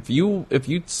if you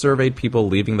surveyed people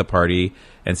leaving the party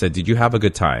and said, did you have a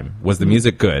good time? Was the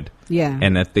music good?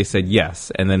 And if they said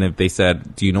yes, and then if they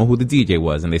said, do you know who the DJ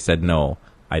was? And they said no,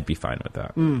 I'd be fine with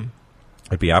that.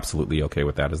 I'd be absolutely okay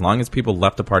with that. As long as people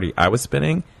left the party I was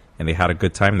spinning and they had a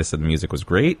good time, they said the music was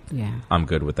great, I'm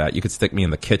good with that. You could stick me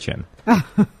in the kitchen.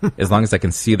 As long as I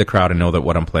can see the crowd and know that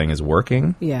what I'm playing is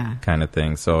working, kind of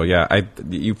thing. So,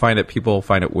 you find it, people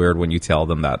find it weird when you tell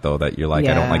them that, though, that you're like,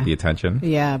 I don't like the attention.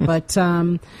 But,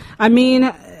 I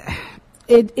mean...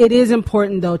 It is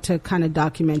important, though, to kind of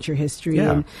document your history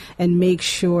and make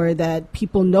sure that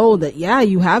people know that,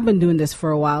 you have been doing this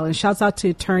for a while. And shouts out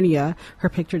to Eternia. Her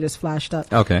picture just flashed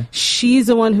up. Okay. She's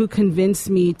the one who convinced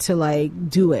me to, like,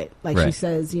 do it. Like, she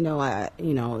says,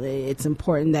 it's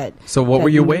important that... So what were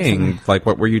you weighing? Like,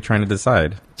 what were you trying to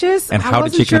decide? And how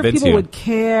did she convince you? I wasn't sure if people would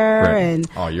care. And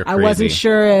you're crazy. I wasn't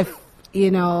sure if,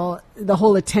 the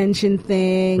whole attention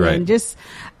thing. And just...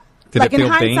 Did it feel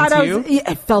vain to you?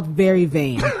 It felt very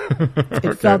vain.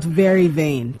 It felt very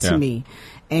vain to me.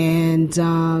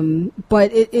 And,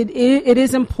 but it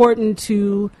is important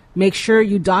to make sure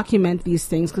you document these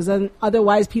things, because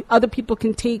otherwise other people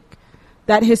can take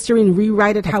that history and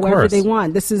rewrite it however they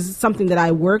want. This is something that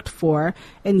I worked for,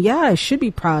 and I should be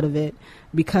proud of it,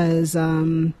 because,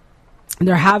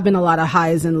 there have been a lot of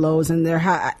highs and lows, and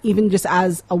even just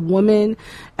as a woman,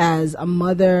 as a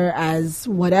mother, as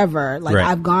whatever,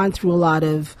 I've gone through a lot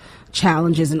of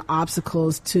challenges and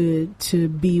obstacles to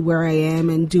be where I am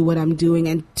and do what I'm doing,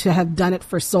 and to have done it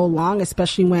for so long,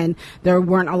 especially when there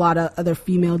weren't a lot of other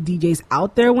female DJs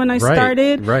out there when I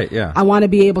started. I want to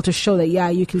be able to show that,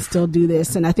 you can still do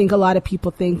this. And I think a lot of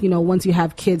people think, once you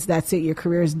have kids, that's it, your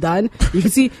career is done. You can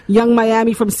see Young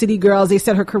Miami from City Girls, they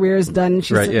said her career is done.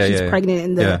 She's pregnant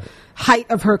in the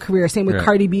height of her career. Same with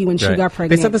Cardi B when she got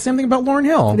pregnant. They said the same thing about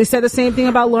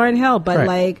Lauryn Hill.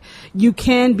 But you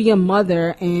can be a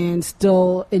mother and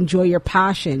still enjoy your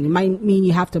passion. It might mean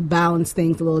you have to balance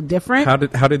things a little different.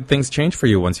 How did things change for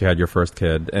you once you had your first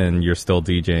kid and you're still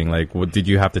DJing? Like, did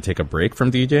you have to take a break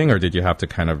from DJing, or did you have to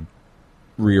kind of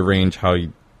rearrange how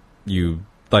you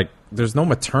like? There's no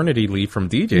maternity leave from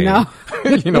DJing. No.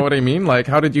 You know what I mean? Like,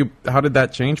 how did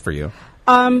that change for you?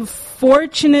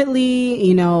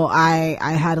 Fortunately, I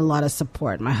had a lot of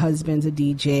support. My husband's a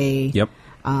DJ. Yep.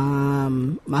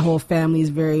 My whole family is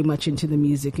very much into the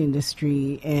music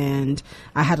industry, and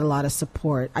I had a lot of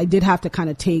support. I did have to kind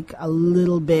of take a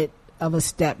little bit of a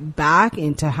step back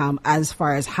into as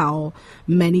far as how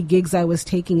many gigs I was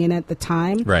taking in at the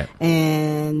time. Right.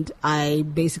 And I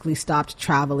basically stopped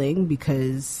traveling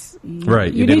because you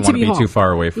didn't want to be home. too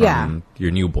far away from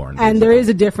your newborn. And there is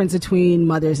a difference between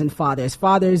mothers and fathers.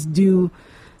 Fathers do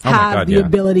have the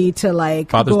ability to Fathers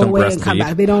go don't away breastfeed. and come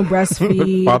back. They don't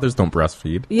breastfeed. Fathers don't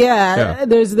breastfeed. Yeah,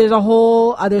 there's a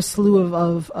whole other slew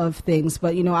of things.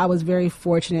 But, I was very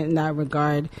fortunate in that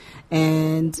regard.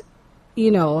 And,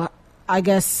 I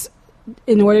guess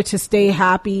in order to stay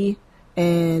happy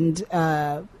and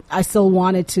I still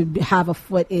wanted to have a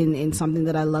foot in something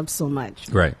that I loved so much.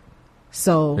 Right.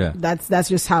 So that's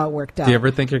just how it worked out. Do you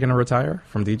ever think you're going to retire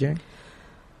from DJing?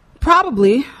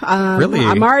 Probably. Really?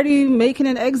 I'm already making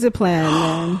an exit plan,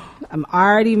 man. I'm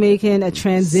already making a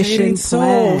transition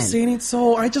plan. Say it ain't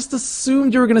so. I just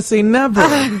assumed you were going to say never.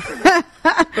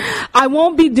 I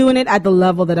won't be doing it at the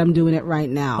level that I'm doing it right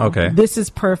now. Okay. This is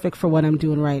perfect for what I'm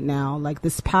doing right now. Like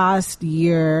this past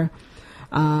year,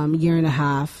 year and a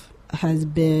half has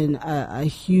been a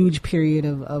huge period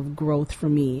of growth for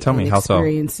me. Tell me, how so?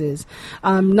 Experiences.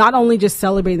 Not only just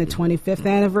celebrating the 25th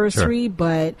anniversary,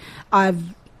 but I've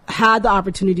had the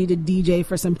opportunity to DJ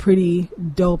for some pretty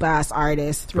dope ass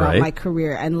artists throughout my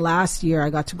career. And last year I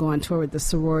got to go on tour with the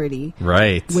sorority.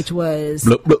 Right. Which was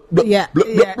blup, blup, blup, yeah.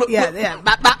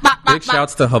 Big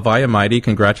shouts to Hawaii Mighty.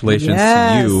 Congratulations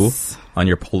to you on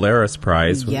your Polaris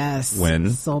Prize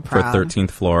win so for proud.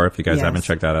 13th Floor. If you guys haven't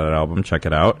checked out that album, check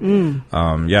it out.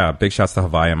 Big shouts to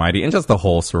Hawaii Mighty and just the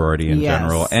whole sorority in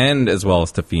general, and as well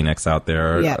as to Phoenix out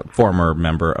there, former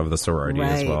member of the sorority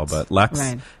as well, but Lex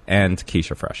and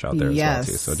Keisha Fresh out there as well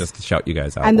too. So just to shout you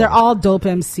guys out. And they're all dope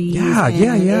MCs.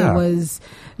 Yeah. It was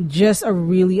just a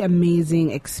really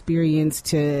amazing experience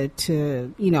to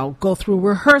go through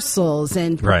rehearsals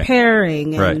and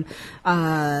preparing and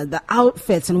the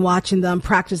outfits and watching them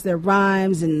practice their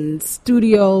rhymes and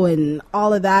studio and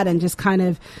all of that, and just kind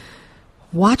of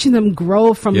watching them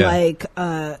grow from it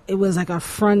was like a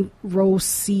front row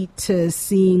seat to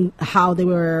seeing how they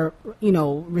were,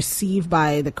 received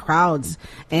by the crowds.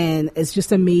 And it's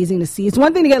just amazing to see. It's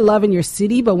one thing to get love in your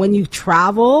city, but when you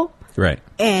travel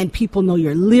and people know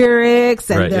your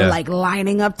lyrics and they're like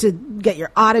lining up to get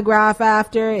your autograph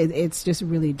after, it's just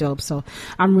really dope. So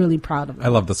I'm really proud of them. I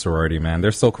love the sorority, man.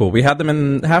 They're so cool. We had them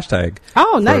in hashtag.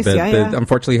 Oh, nice. Yeah.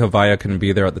 Unfortunately, Havaya couldn't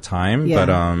be there at the time, but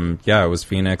it was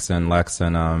Phoenix and Lex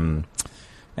and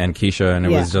Keisha, and it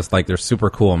was just like, they're super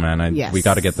cool, man. We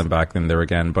got to get them back in there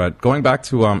again. But going back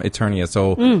to Eternia,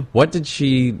 so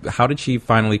how did she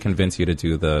finally convince you to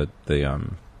do the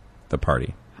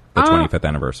party, the 25th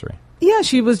anniversary? Yeah,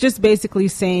 she was just basically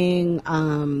saying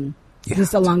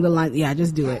just along the line,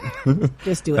 just do it.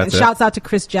 Just do it. And shouts out to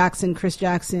Chris Jackson. Chris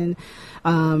Jackson,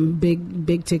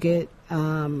 big ticket,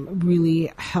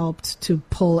 really helped to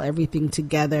pull everything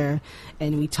together.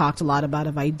 And we talked a lot about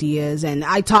ideas. And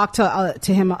I talked to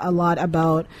him a lot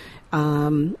about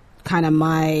kind of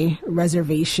my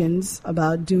reservations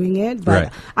about doing it.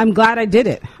 But I'm glad I did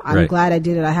it. I'm glad I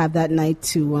did it. I have that night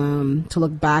to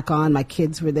look back on. My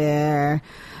kids were there.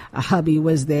 Hubby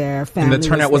was there. Family and the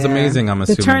turnout was amazing, I'm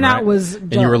assuming. The turnout was dope.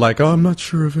 And you were like, oh, I'm not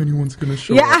sure if anyone's going to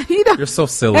show up. You're so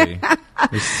silly.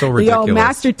 You're so ridiculous. Yo,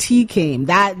 Master T came.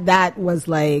 That was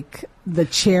like the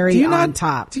cherry on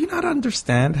top. Do you not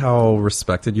understand how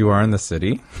respected you are in the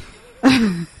city?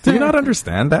 Do you not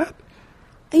understand that?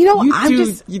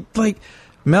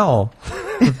 Mel.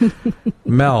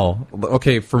 Mel.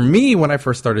 Okay, for me, when I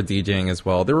first started DJing as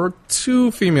well, there were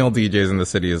 2 female DJs in the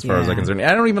city as far as I'm concerned.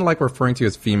 I don't even like referring to you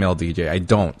as female DJ. I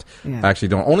don't. I actually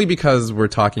don't. Only because we're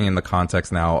talking in the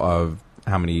context now of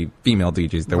how many female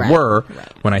DJs there were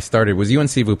when I started. It was you and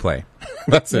Sivu Play.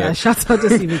 That's it. Yeah, shouts out to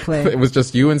Sivu Play. It was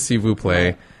just you and Sivu Play.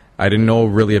 Right. I didn't know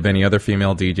really of any other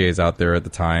female DJs out there at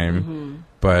the time.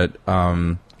 But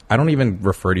I don't even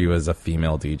refer to you as a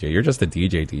female DJ. You're just a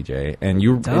DJ, and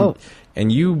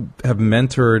you have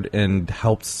mentored and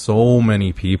helped so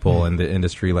many people in the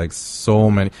industry, like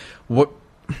so many.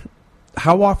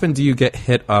 How often do you get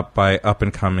hit up by up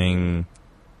and coming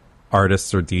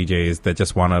artists or DJs that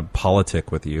just want to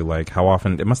politic with you? Like, how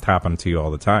often? It must happen to you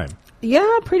all the time.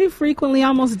 Yeah, pretty frequently,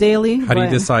 almost daily. How do you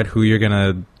decide who you're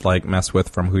gonna mess with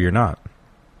from who you're not?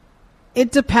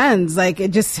 It depends.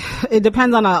 It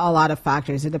depends on a lot of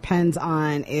factors. It depends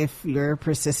on if you're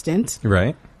persistent.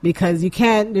 Right. Because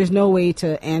there's no way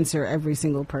to answer every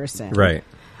single person. Right.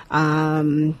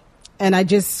 And I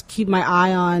just keep my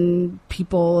eye on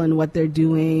people and what they're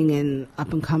doing and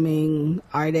up and coming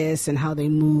artists and how they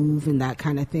move and that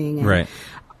kind of thing. And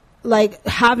like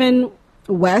having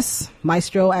Wes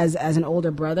Maestro as an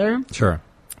older brother. Sure.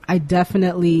 I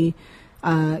definitely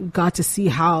got to see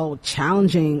how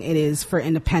challenging it is for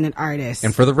independent artists.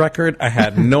 And for the record, I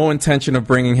had no intention of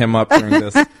bringing him up during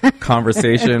this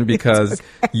conversation because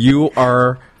you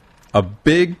are a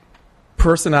big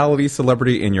personality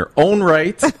celebrity in your own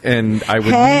right, and I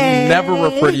would never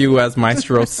refer to you as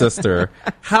Maestro's sister.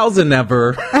 How's it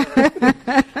never?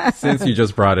 Since you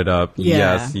just brought it up,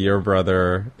 yes, your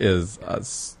brother is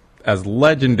as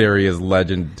legendary as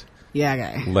legend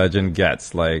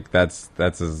gets. Like that's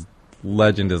as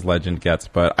legend as legend gets.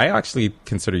 But I actually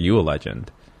consider you a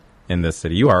legend in this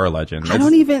city. You are a legend.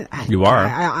 You are.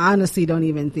 I honestly don't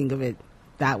even think of it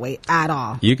that way at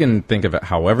all. You can think of it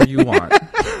however you want.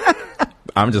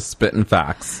 I'm just spitting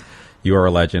facts. You are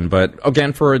a legend. But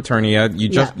again, for Eternia,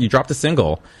 you dropped a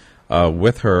single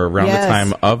with her around the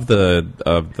time of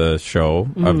the show,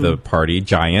 of the party,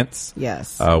 Giants.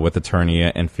 Yes. With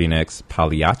Eternia and Phoenix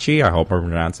Pagliacci. I hope I'm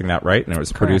pronouncing that right. And it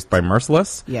was produced by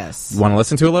Merciless. Yes. Want to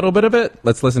listen to a little bit of it?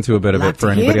 Let's listen to a bit of it for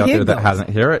anybody out there that hasn't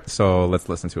heard it. So let's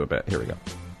listen to a bit. Here we go.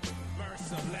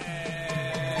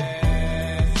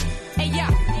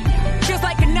 Feels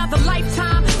like another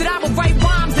lifetime that I will write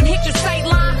rhymes and hit your sight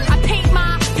line. I paint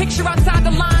my picture outside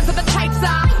the lines of the type's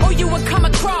eye, or you would come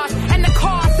across, and the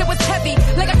cost, it was heavy,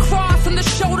 like a cross on the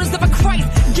shoulders of a Christ.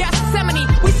 Gethsemane,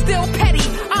 we still petty.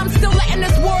 I'm still letting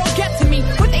this world get to me.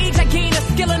 With age, I gain a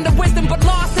skill and the wisdom, but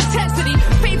lost intensity.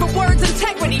 Favorite words,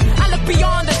 integrity. I look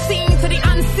beyond the scene to the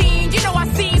unseen. You know, I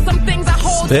see some things I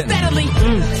hold steadily.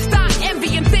 Stop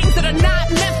envying things that are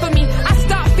not meant for me. I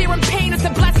stop fearing pain. It's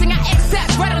a blessing I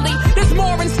accept readily. There's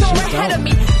more in store ahead of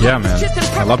me. Yeah, man. Just in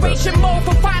I love this. preparation mode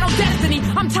for final destiny.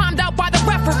 I'm timed out by the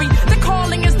referee. The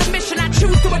calling is the mission I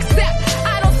choose to accept.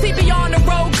 I don't see beyond the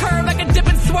road curve like a dip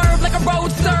and swerve like a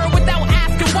roadster without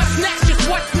asking what's next, just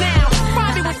what's now.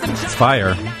 Probably with some It's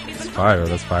fire.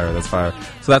 That's fire.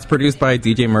 So that's produced by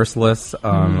DJ Merciless.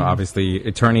 Obviously,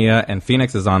 Eternia and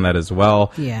Phoenix is on that as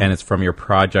well. Yeah. And it's from your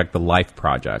project, The Life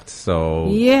Project. So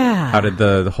Yeah. how did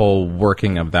the whole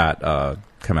working of that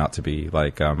come out to be?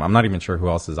 Like, I'm not even sure who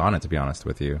else is on it, to be honest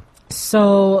with you.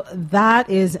 So that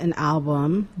is an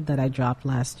album that I dropped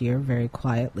last year very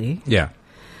quietly. Yeah.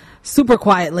 Super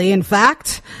quietly, in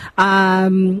fact.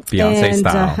 Beyonce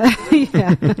style.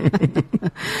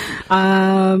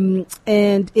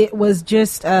 And it was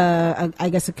just, I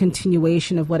guess, a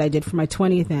continuation of what I did for my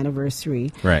 20th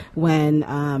anniversary. Right. When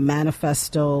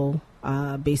Manifesto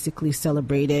basically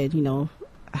celebrated,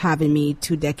 having me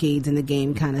 2 decades in the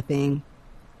game kind of thing.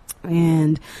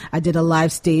 And I did a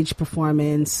live stage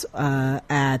performance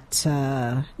at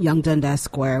Young Dundas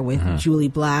Square with Julie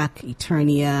Black,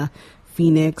 Eternia,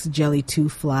 Phoenix, Jelly 2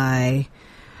 Fly,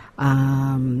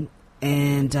 and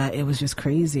it was just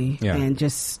crazy. Yeah. And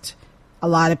just a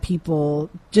lot of people,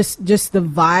 just the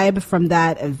vibe from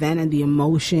that event and the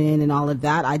emotion and all of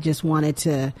that. I just wanted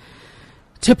to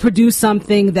produce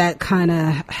something that kind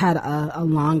of had a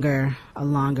longer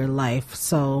life.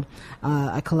 So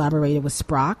I collaborated with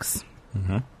Sprox,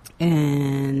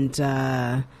 and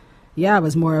I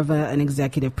was more of an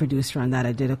executive producer on that.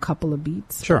 I did a couple of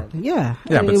beats. Sure. But yeah,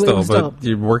 but it still, was dope.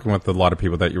 you're working with a lot of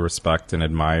people that you respect and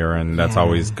admire, and that's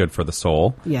always good for the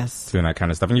soul. Yes. Doing that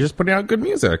kind of stuff, and you're just putting out good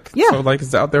music. Yeah. So like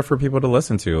it's out there for people to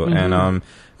listen to. And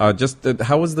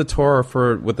how was the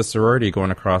tour with the sorority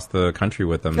going across the country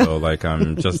with them though? Like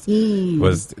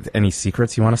was any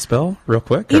secrets you want to spill real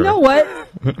quick? You know what?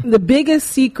 The biggest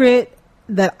secret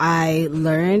that I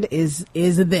learned is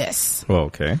this. Well,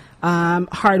 okay.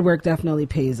 Hard work definitely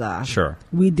pays off. Sure.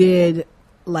 We did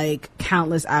like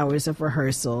countless hours of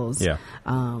rehearsals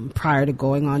prior to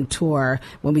going on tour.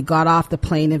 When we got off the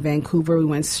plane in Vancouver, we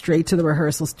went straight to the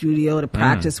rehearsal studio to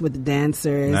practice with the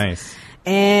dancers. Nice.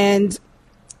 And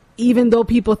even though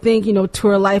people think,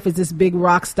 tour life is this big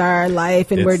rock star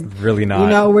life, and it's really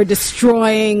not. We're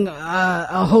destroying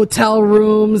hotel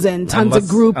rooms and tons of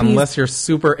groupies. Unless you're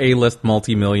super A-list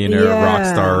multimillionaire rock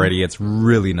star already, it's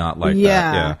really not like that.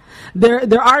 Yeah.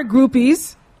 There are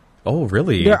groupies. Oh,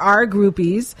 really? There are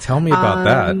groupies. Tell me about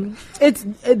that.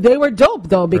 They were dope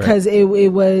though, because it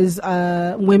was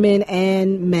women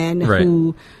and men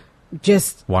who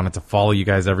just wanted to follow you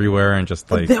guys everywhere, and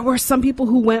just like there were some people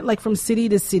who went like from city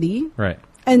to city, right?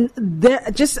 And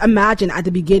just imagine at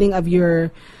the beginning of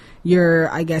your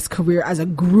I guess career as a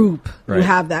group, you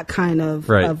have that kind of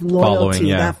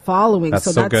loyalty, that following.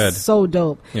 That's so good. So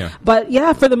dope. Yeah. But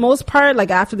for the most part, like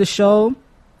after the show,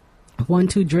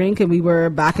 1-2 drink, and we were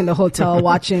back in the hotel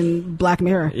watching Black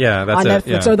Mirror. Yeah, that's on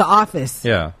Netflix or The Office.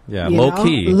 Yeah. Low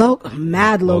key.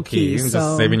 Mad low key. You're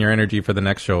just saving your energy for the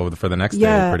next show, for the next day.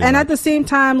 Yeah, and much. at the same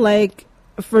time, like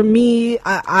for me,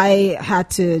 I had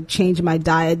to change my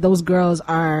diet. Those girls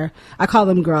are, I call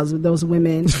them girls, those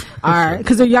women are,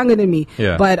 because they're younger than me.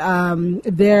 Yeah. But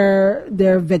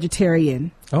they're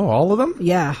vegetarian. Oh, all of them?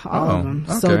 Yeah, all of them.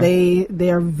 Okay. So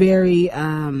they're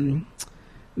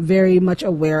very much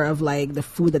aware of like the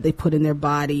food that they put in their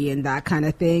body and that kind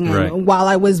of thing. And Right. while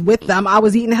I was with them, I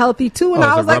was eating healthy too, and Oh,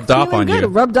 I so was like rubbed off feeling on good. you.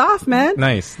 Rubbed off, man.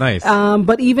 Nice.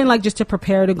 But even like just to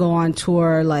prepare to go on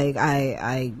tour, like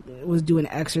I was doing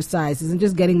exercises and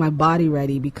just getting my body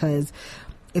ready because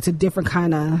it's a different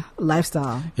kind of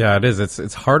lifestyle. Yeah, it is.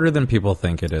 It's harder than people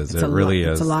think it is. It really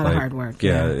is. It's a lot of hard work.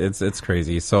 Yeah, it's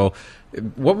crazy. So,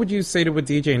 what would you say to a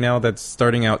DJ now that's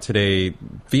starting out today,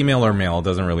 female or male,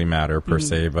 doesn't really matter per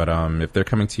se, but if they're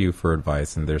coming to you for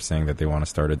advice and they're saying that they want to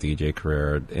start a DJ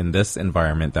career in this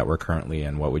environment that we're currently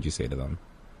in, what would you say to them?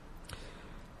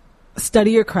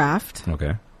 Study your craft.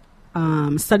 Okay.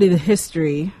 Study the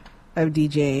history of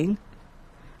DJing.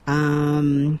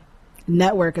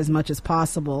 Network as much as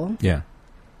possible. Yeah.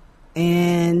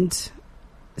 And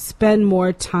spend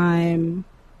more time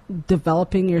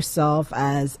developing yourself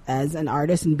as an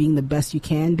artist and being the best you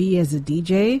can be as a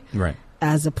DJ, Right.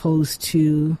 as opposed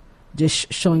to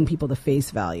just showing people the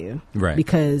face value. Right.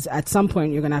 Because at some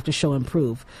point you're gonna have to show and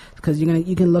prove, because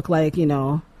you can look like, you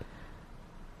know,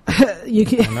 you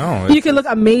can look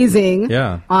amazing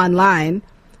online,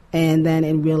 and then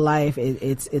in real life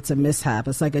it's a mishap.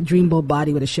 It's like a dreamboat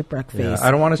body with a shipwreck face.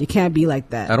 I don't want to. You can't be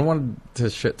like that. I don't want to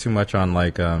shit too much on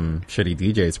like shitty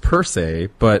DJs per se,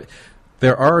 but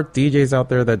there are DJs out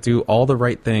there that do all the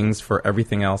right things for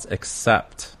everything else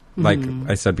except, like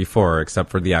I said before, except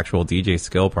for the actual DJ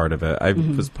skill part of it. I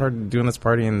was doing this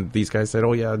party and these guys said,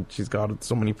 "Oh yeah, she's got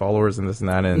so many followers and this and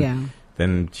that," and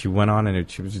then she went on and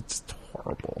she was just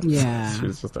horrible. Yeah. She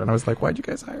was just, and I was like, "Why'd you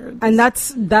guys hire her?" And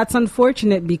that's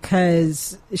unfortunate,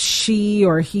 because she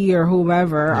or he or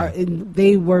whomever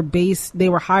they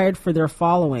were hired for their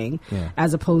following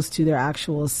as opposed to their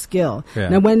actual skill.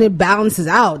 Now when it balances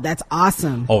out, that's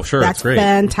awesome. Oh sure, that's it's great.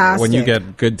 Fantastic. When you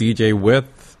get good DJ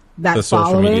with that the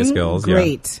social media skills,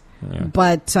 great. Yeah.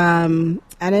 But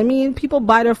and I mean, people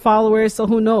buy their followers, so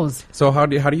who knows? So how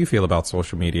do you feel about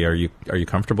social media? Are you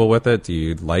comfortable with it? Do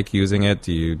you like using it?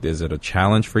 Is it a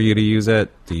challenge for you to use it?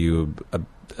 Do you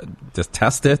just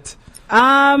test it?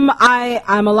 I'm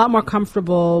a lot more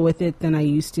comfortable with it than I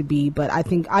used to be, but I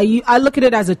think I look at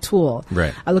it as a tool.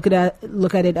 Right. I look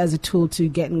at it as a tool to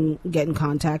get in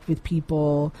contact with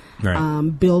people, right.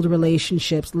 Build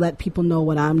relationships, let people know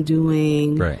what I'm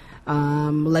doing. Right.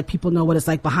 Let people know what it's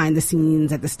like behind the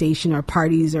scenes at the station or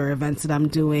parties or events that I'm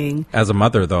doing. As a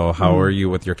mother, though, how are you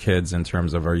with your kids in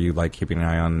terms of, are you like keeping an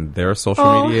eye on their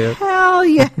social media? Hell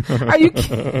yeah. Are you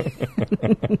kidding?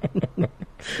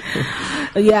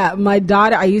 Yeah, my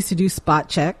daughter, I used to do spot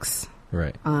checks.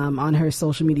 Right. On her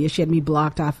social media. She had me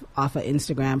blocked off of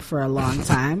Instagram for a long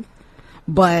time.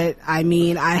 But I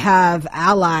mean, I have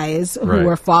allies who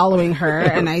are following her,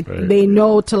 and they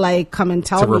know to like come and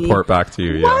tell me to report back to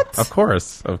you. What? Yeah, of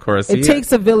course. It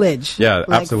takes a village. Yeah,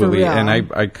 like, absolutely. And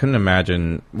I couldn't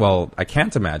imagine. Well, I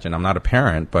can't imagine. I'm not a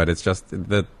parent, but it's just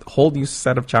the whole new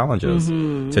set of challenges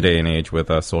today and age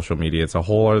with social media. It's a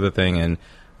whole other thing, and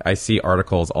I see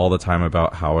articles all the time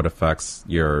about how it affects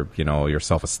your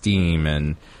self-esteem,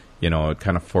 and it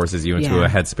kind of forces you into a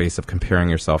headspace of comparing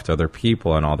yourself to other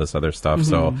people and all this other stuff.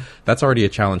 So that's already a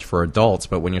challenge for adults.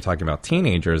 But when you're talking about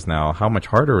teenagers now, how much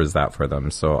harder is that for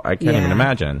them? So I can't even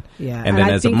imagine. Yeah. And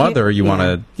then as a mother, you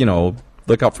want to,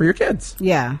 look out for your kids.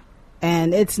 Yeah.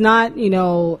 And it's not,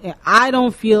 I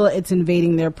don't feel it's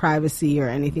invading their privacy or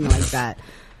anything like that,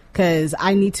 because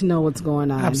I need to know what's going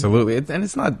on. Absolutely. And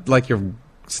it's not like you're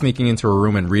sneaking into a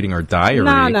room and reading her diary.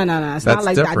 No. It's not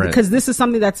like different. that, because this is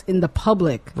something that's in the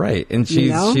public. Right. And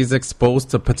she's exposed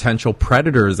to potential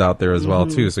predators out there as well,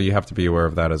 too. So you have to be aware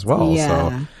of that as well.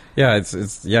 Yeah. So,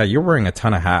 it's you're wearing a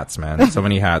ton of hats, man. So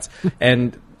many hats.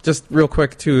 And just real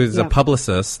quick, too, as a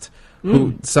publicist,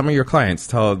 who some of your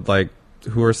clients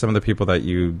who are some of the people that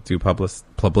you do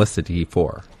publicity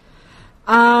for?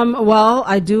 Well,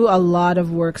 I do a lot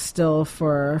of work still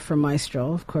for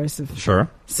Maestro, of course. Sure.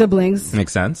 Siblings.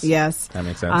 Makes sense. Yes. That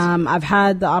makes sense. I've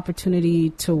had the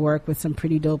opportunity to work with some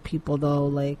pretty dope people, though,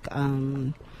 like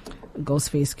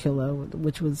Ghostface Killer,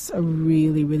 which was a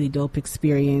really, really dope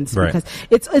experience. Right. Because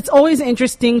it's always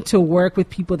interesting to work with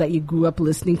people that you grew up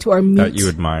listening to or meet. That you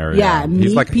admire. Yeah.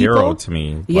 He's like a hero to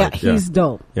me. He's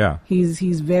dope. Yeah.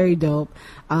 He's very dope.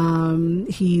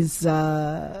 He's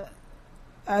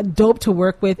dope to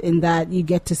work with in that you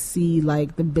get to see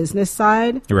like the business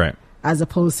side, right, as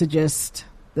opposed to just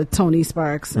the Tony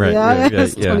Sparks, Right,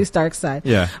 Tony Stark side.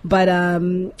 Yeah. But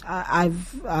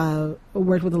I've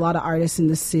worked with a lot of artists in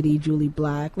the city. Julie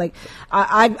Black, like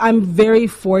I'm very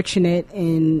fortunate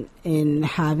in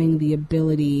having the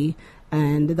ability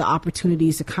and the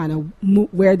opportunities to kind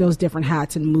of wear those different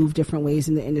hats and move different ways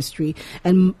in the industry.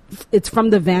 And it's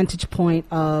from the vantage point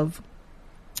of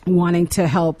wanting to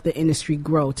help the industry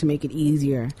grow, to make it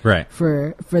easier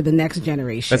for the next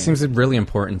generation. That seems really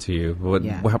important to you.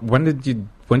 When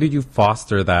did you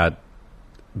foster that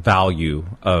value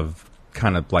of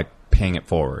kind of like paying it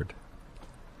forward?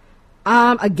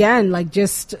 Again, like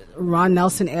just Ron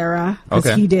Nelson era,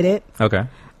 because he did it. Okay.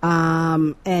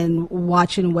 And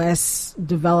watching Wes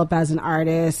develop as an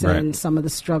artist and some of the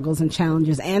struggles and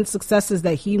challenges and successes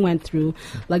that he went through.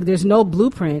 Like, there's no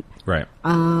blueprint. Right.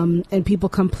 And people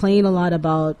complain a lot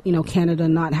about, Canada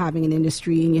not having an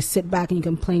industry, and you sit back and you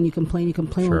complain.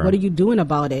 Sure. Well, what are you doing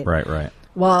about it? Right.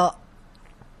 Well,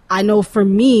 I know for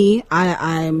me,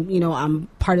 I'm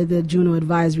part of the Juno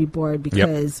Advisory Board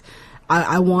because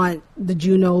I want the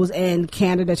Junos and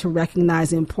Canada to recognize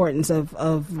the importance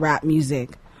of rap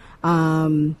music.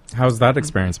 How's that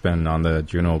experience been on the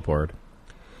Juno board?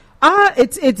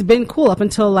 It's been cool up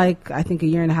until I think a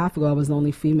year and a half ago. I was the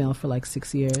only female for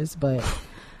 6 years, but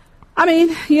I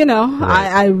mean,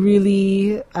 I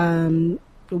really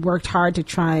worked hard to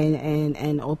try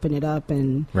and open it up,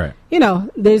 and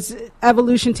there's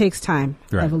evolution takes time.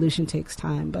 Evolution takes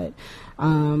time, but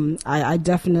I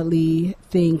definitely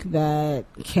think that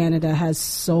Canada has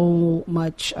so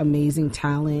much amazing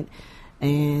talent,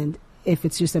 and if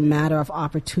it's just a matter of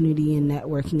opportunity and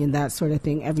networking and that sort of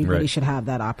thing, everybody should have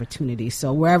that opportunity.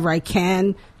 So wherever I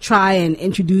can, try and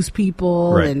introduce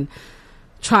people and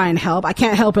try and help. I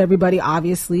can't help everybody,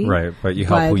 obviously. Right, but you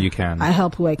help who you can. I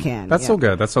help who I can. That's so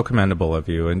good. That's so commendable of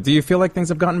you. And do you feel like things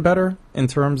have gotten better in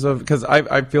terms of... Because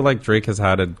I feel like Drake has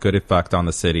had a good effect on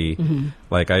the city. Mm-hmm.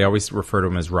 Like, I always refer to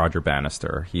him as Roger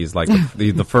Bannister. He's like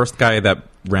the first guy that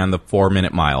ran the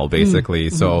 4-minute mile, basically.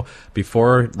 Mm-hmm. So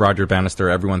before Roger Bannister,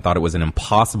 everyone thought it was an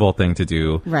impossible thing to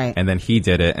do. Right. And then he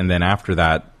did it. And then after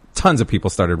that, tons of people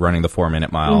started running the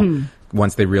 4-minute mile. Mm-hmm.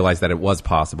 Once they realized that it was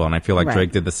possible. And I feel like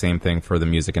Drake did the same thing for the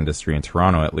music industry in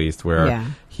Toronto, at least, where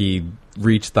he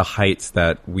reached the heights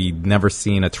that we'd never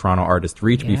seen a Toronto artist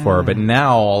reach before. But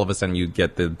now, all of a sudden, you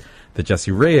get the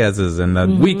Jesse Reyes's and the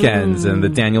Weekends and the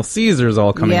Daniel Caesars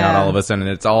all coming out all of a sudden.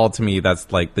 And it's all, to me,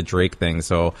 that's like the Drake thing.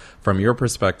 So from your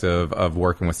perspective of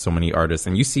working with so many artists,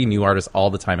 and you see new artists all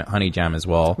the time at Honey Jam as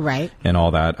well. Right. And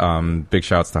all that. Big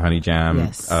shouts to Honey Jam.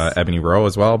 Yes. Ebony Rowe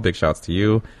as well. Big shouts to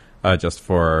you.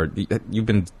 You've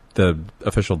been the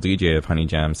official DJ of Honey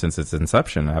Jam since its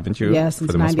inception, haven't you? Yes,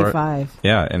 since 95.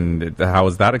 Yeah, and how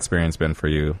has that experience been for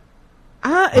you?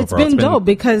 It's been dope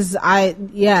because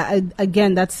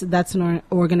again, that's an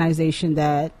organization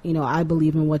that, I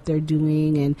believe in what they're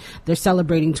doing, and they're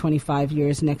celebrating 25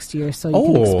 years next year, so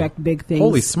you can expect big things.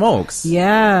 Holy smokes.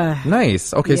 Yeah.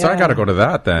 Nice. Okay, so I got to go to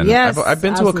that then. Yes, I've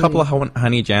been to a couple of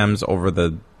Honey Jams over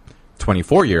the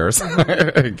 24 years,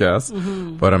 I guess.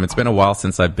 Mm-hmm. But it's been a while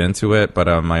since I've been to it. But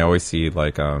I always see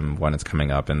when it's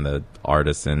coming up and the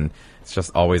artists, and it's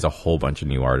just always a whole bunch of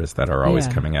new artists that are always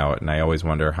coming out. And I always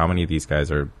wonder how many of these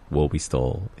guys will we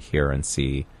still hear and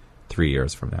see 3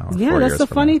 years from now? Yeah, that's the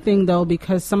funny thing, though,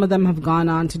 because some of them have gone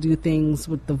on to do things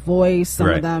with The Voice. Some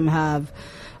of them have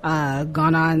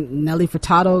gone on. Nelly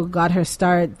Furtado got her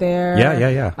start there.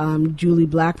 Yeah. Julie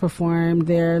Black performed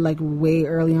there way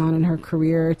early on in her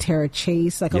career. Tara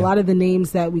Chase, a lot of the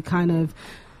names that we kind of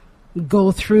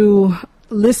go through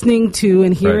listening to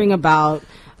and hearing about.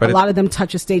 But a lot of them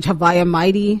touch a stage. Havaya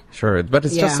Mighty. Sure, but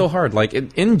it's just so hard. Like,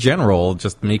 in general,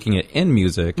 just making it in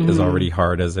music is already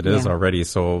hard as it is already.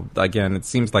 So, again, it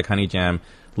seems like Honey Jam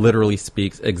literally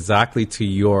speaks exactly to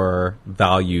your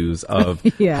values of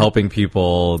helping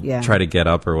people try to get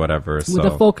up or whatever. With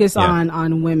a focus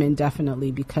on women,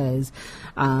 definitely, because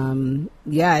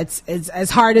it's as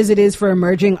hard as it is for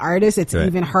emerging artists, it's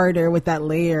even harder with that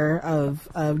layer of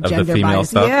gender the female bias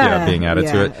stuff being added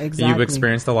to it. Exactly. You've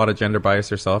experienced a lot of gender bias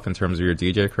yourself in terms of your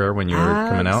DJ career when you were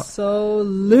coming out?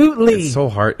 Absolutely. It's so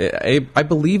hard. I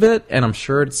believe it, and I'm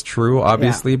sure it's true,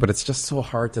 obviously, but it's just so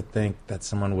hard to think that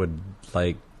someone would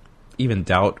even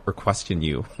doubt or question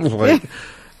you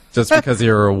just because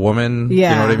you're a woman. You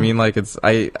know what I mean? It's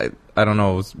I don't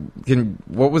know.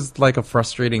 What was a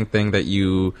frustrating thing that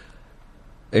you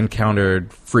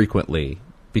encountered frequently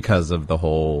because of the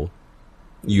whole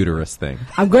uterus thing?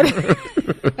 I'm gonna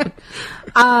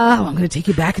take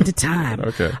you back into time.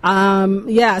 Okay.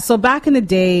 So back in the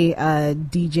day,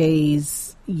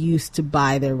 DJs, used to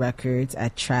buy their records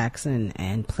at Tracks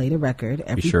and play the record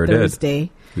every sure Thursday. Did.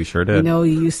 We sure did. You know,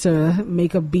 you used to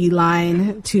make a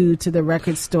beeline to the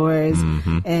record stores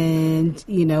and,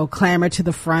 you know, clamor to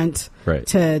the front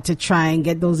to try and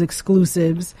get those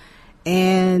exclusives.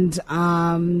 And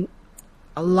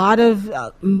a lot of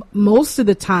most of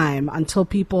the time, until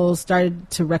people started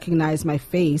to recognize my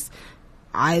face,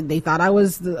 they thought I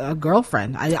was a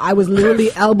girlfriend. I was literally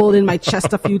elbowed in my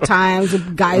chest a few times.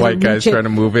 White guys trying to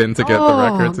move in to get the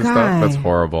records and stuff. That's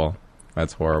horrible.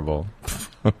 That's horrible.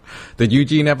 Did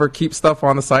Eugene ever keep stuff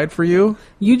on the side for you?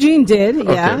 Eugene did.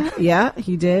 Yeah,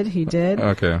 he did.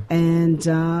 Okay. And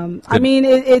I mean,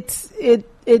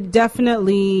 it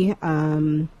definitely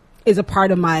is a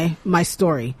part of my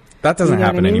story. That doesn't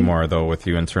happen anymore, though, with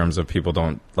you, in terms of people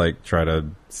don't like try to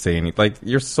say anything. Like,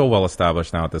 you're so well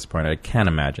established now at this point. I can't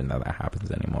imagine that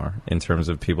happens anymore, in terms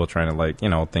of people trying to, like, you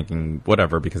know, thinking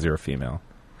whatever because you're a female.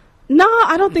 No,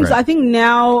 I don't think so. I think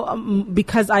now,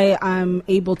 because I'm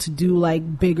able to do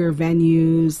like bigger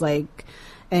venues, like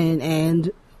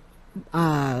and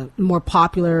more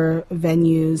popular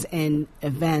venues and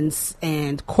events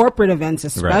and corporate events,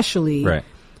 especially. Right.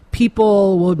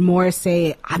 People would more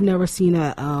say, "I've never seen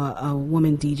a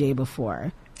woman DJ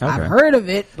before. Okay. I've heard of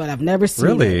it, but I've never seen it."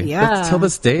 Really? Yeah. Till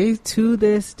this day? To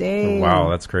this day. Wow,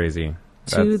 that's crazy.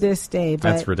 To this day. But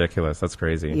that's ridiculous. That's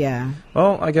crazy. Yeah.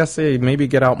 Well, I guess maybe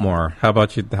get out more. How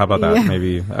about you? How about that? Yeah.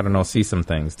 Maybe, I don't know, see some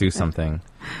things, do something.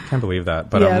 Can't believe that.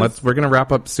 But we're going to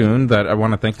wrap up soon. That I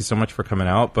want to thank you so much for coming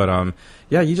out. But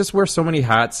yeah, you just wear so many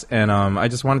hats, and I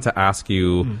just wanted to ask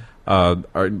you,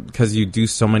 because you do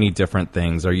so many different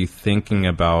things, are you thinking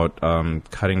about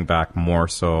cutting back more?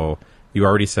 So you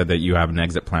already said that you have an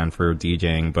exit plan for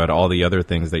DJing, but all the other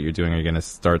things that you're doing, are going to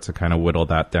start to kind of whittle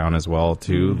that down as well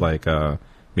too? Like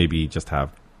maybe just have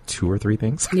 2 or 3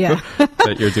 things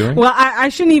that you're doing? Well, I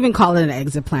shouldn't even call it an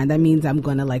exit plan. That means I'm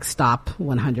going to like stop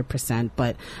 100%,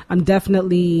 but I'm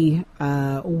definitely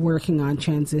working on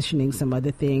transitioning some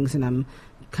other things, and I'm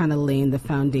kind of laying the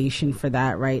foundation for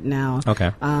that right now.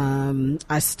 Okay.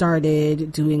 I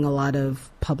started doing a lot of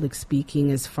public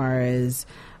speaking, as far as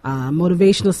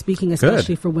motivational speaking,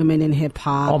 especially for women in hip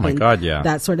hop. Oh my God, yeah.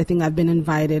 That sort of thing. I've been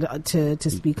invited to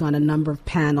speak on a number of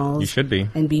panels. You should be.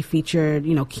 And be featured,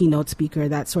 you know, keynote speaker,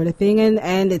 that sort of thing.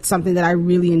 And it's something that I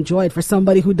really enjoyed, for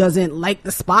somebody who doesn't like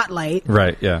the spotlight.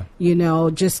 Right, yeah. You know,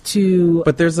 just to...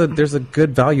 But there's a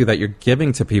good value that you're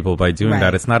giving to people by doing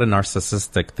that. It's not a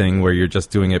narcissistic thing where you're just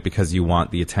doing it because you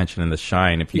want the attention and the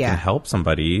shine. If you can help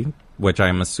somebody, which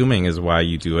I'm assuming is why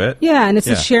you do it. Yeah, and it's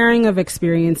a sharing of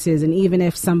experiences. And even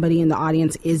if somebody in the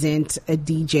audience isn't a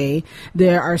DJ,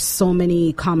 there are so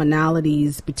many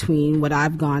commonalities between what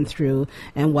I've gone through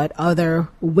and what other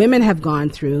women have gone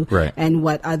through, and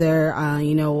what other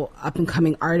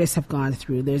up-and-coming artists have gone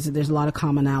through. There's a lot of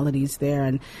commonalities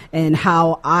there, and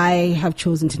how I have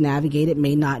chosen to navigate it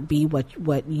may not be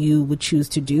what you would choose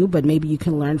to do, but maybe you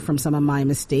can learn from some of my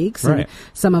mistakes and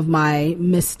some of my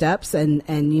missteps, and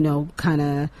you know, kind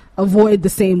of avoid the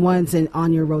same ones and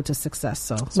on your road to success.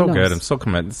 So good. I'm so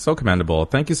commendable.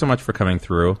 Thank you so much for coming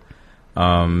through.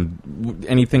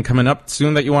 Anything coming up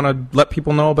soon that you want to let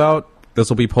people know about? This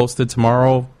will be posted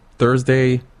tomorrow,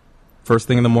 Thursday, first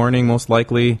thing in the morning, most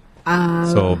likely.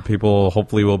 So people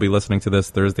hopefully will be listening to this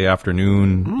Thursday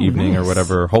afternoon, evening, or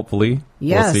whatever. Hopefully,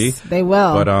 yes, we'll see. They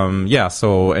will. But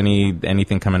so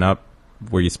anything coming up?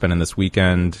 Where you spending this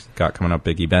weekend? Got coming up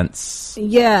big events?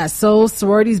 Yeah, so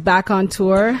Sorority's back on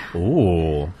tour.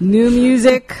 Ooh. New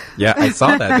music. Yeah, I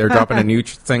saw that. They're dropping a new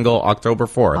single October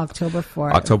 4th.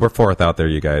 October 4th out there,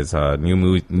 you guys.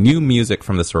 New music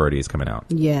from the Sororities coming out.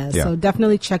 Yeah, so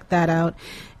definitely check that out.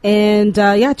 And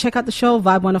check out the show,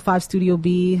 Vibe 105 Studio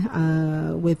B,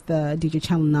 with DJ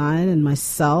Channel 9 and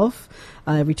myself,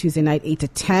 every Tuesday night, 8 to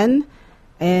 10.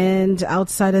 And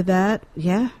outside of that,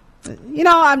 you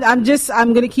know, I'm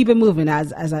going to keep it moving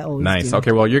as I always do. Nice.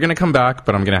 Okay, well, you're going to come back,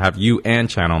 but I'm going to have you and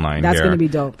Channel 9 That's here. That's going to be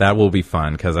dope. That will be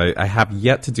fun, because I have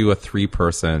yet to do a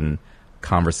 3-person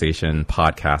conversation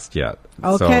podcast yet.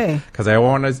 Okay. Because I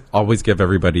want to always give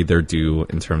everybody their due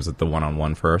in terms of the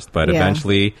one-on-one first, but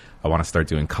eventually I want to start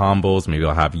doing combos. Maybe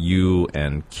I'll have you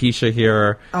and Keisha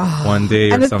here one day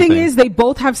or something. And the thing is, they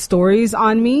both have stories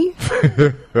on me,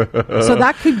 so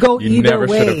that could go either way. You never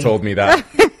should have told me that.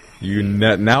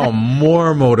 Now I'm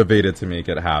more motivated to make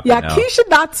it happen. Yeah, now. Keisha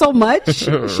not so much.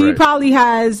 She probably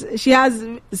has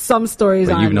some stories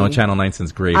on me. You've known Channel 9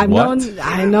 since grade I've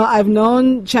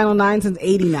known Channel 9 since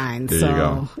 89. There you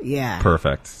go. Yeah.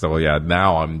 Perfect. So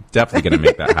now I'm definitely going to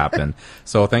make that happen.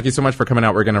 So thank you so much for coming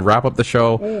out. We're going to wrap up the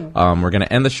show. We're going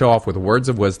to end the show off with words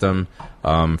of wisdom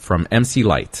from MC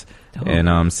Light.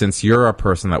 And since you're a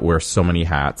person that wears so many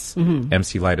hats,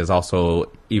 MC Light has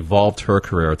also evolved her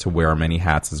career to wear many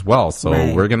hats as well. So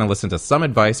we're going to listen to some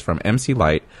advice from MC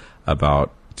Light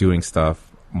about doing stuff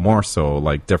more so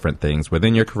like different things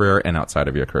within your career and outside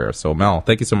of your career. So Mel,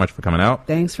 thank you so much for coming out.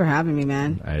 Thanks for having me,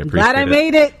 man. I appreciate it. Glad I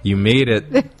made it. You made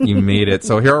it. You made it.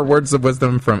 So here are words of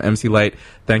wisdom from MC Light.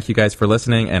 Thank you guys for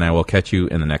listening, and I will catch you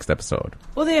in the next episode.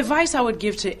 Well, the advice I would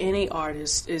give to any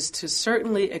artist is to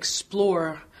certainly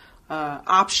explore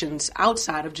options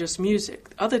outside of just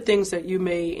music. Other things that you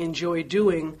may enjoy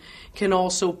doing can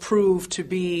also prove to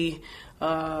be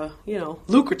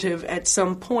lucrative at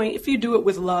some point if you do it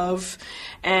with love.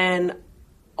 And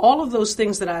all of those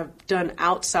things that I've done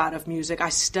outside of music, I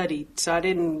studied. So I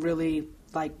didn't really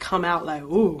come out like,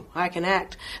 ooh, I can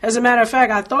act. As a matter of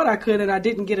fact, I thought I could and I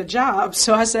didn't get a job.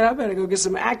 So I said, I better go get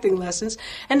some acting lessons.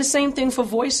 And the same thing for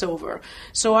voiceover.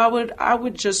 So I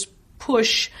would just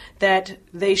push that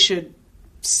they should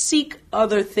seek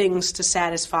other things to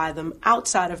satisfy them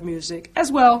outside of music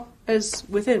as well as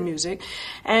within music,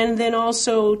 and then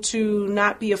also to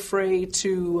not be afraid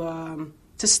to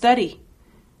study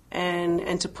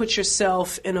and to put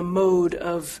yourself in a mode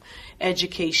of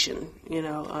education,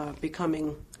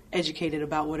 becoming educated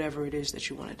about whatever it is that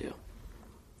you want to do.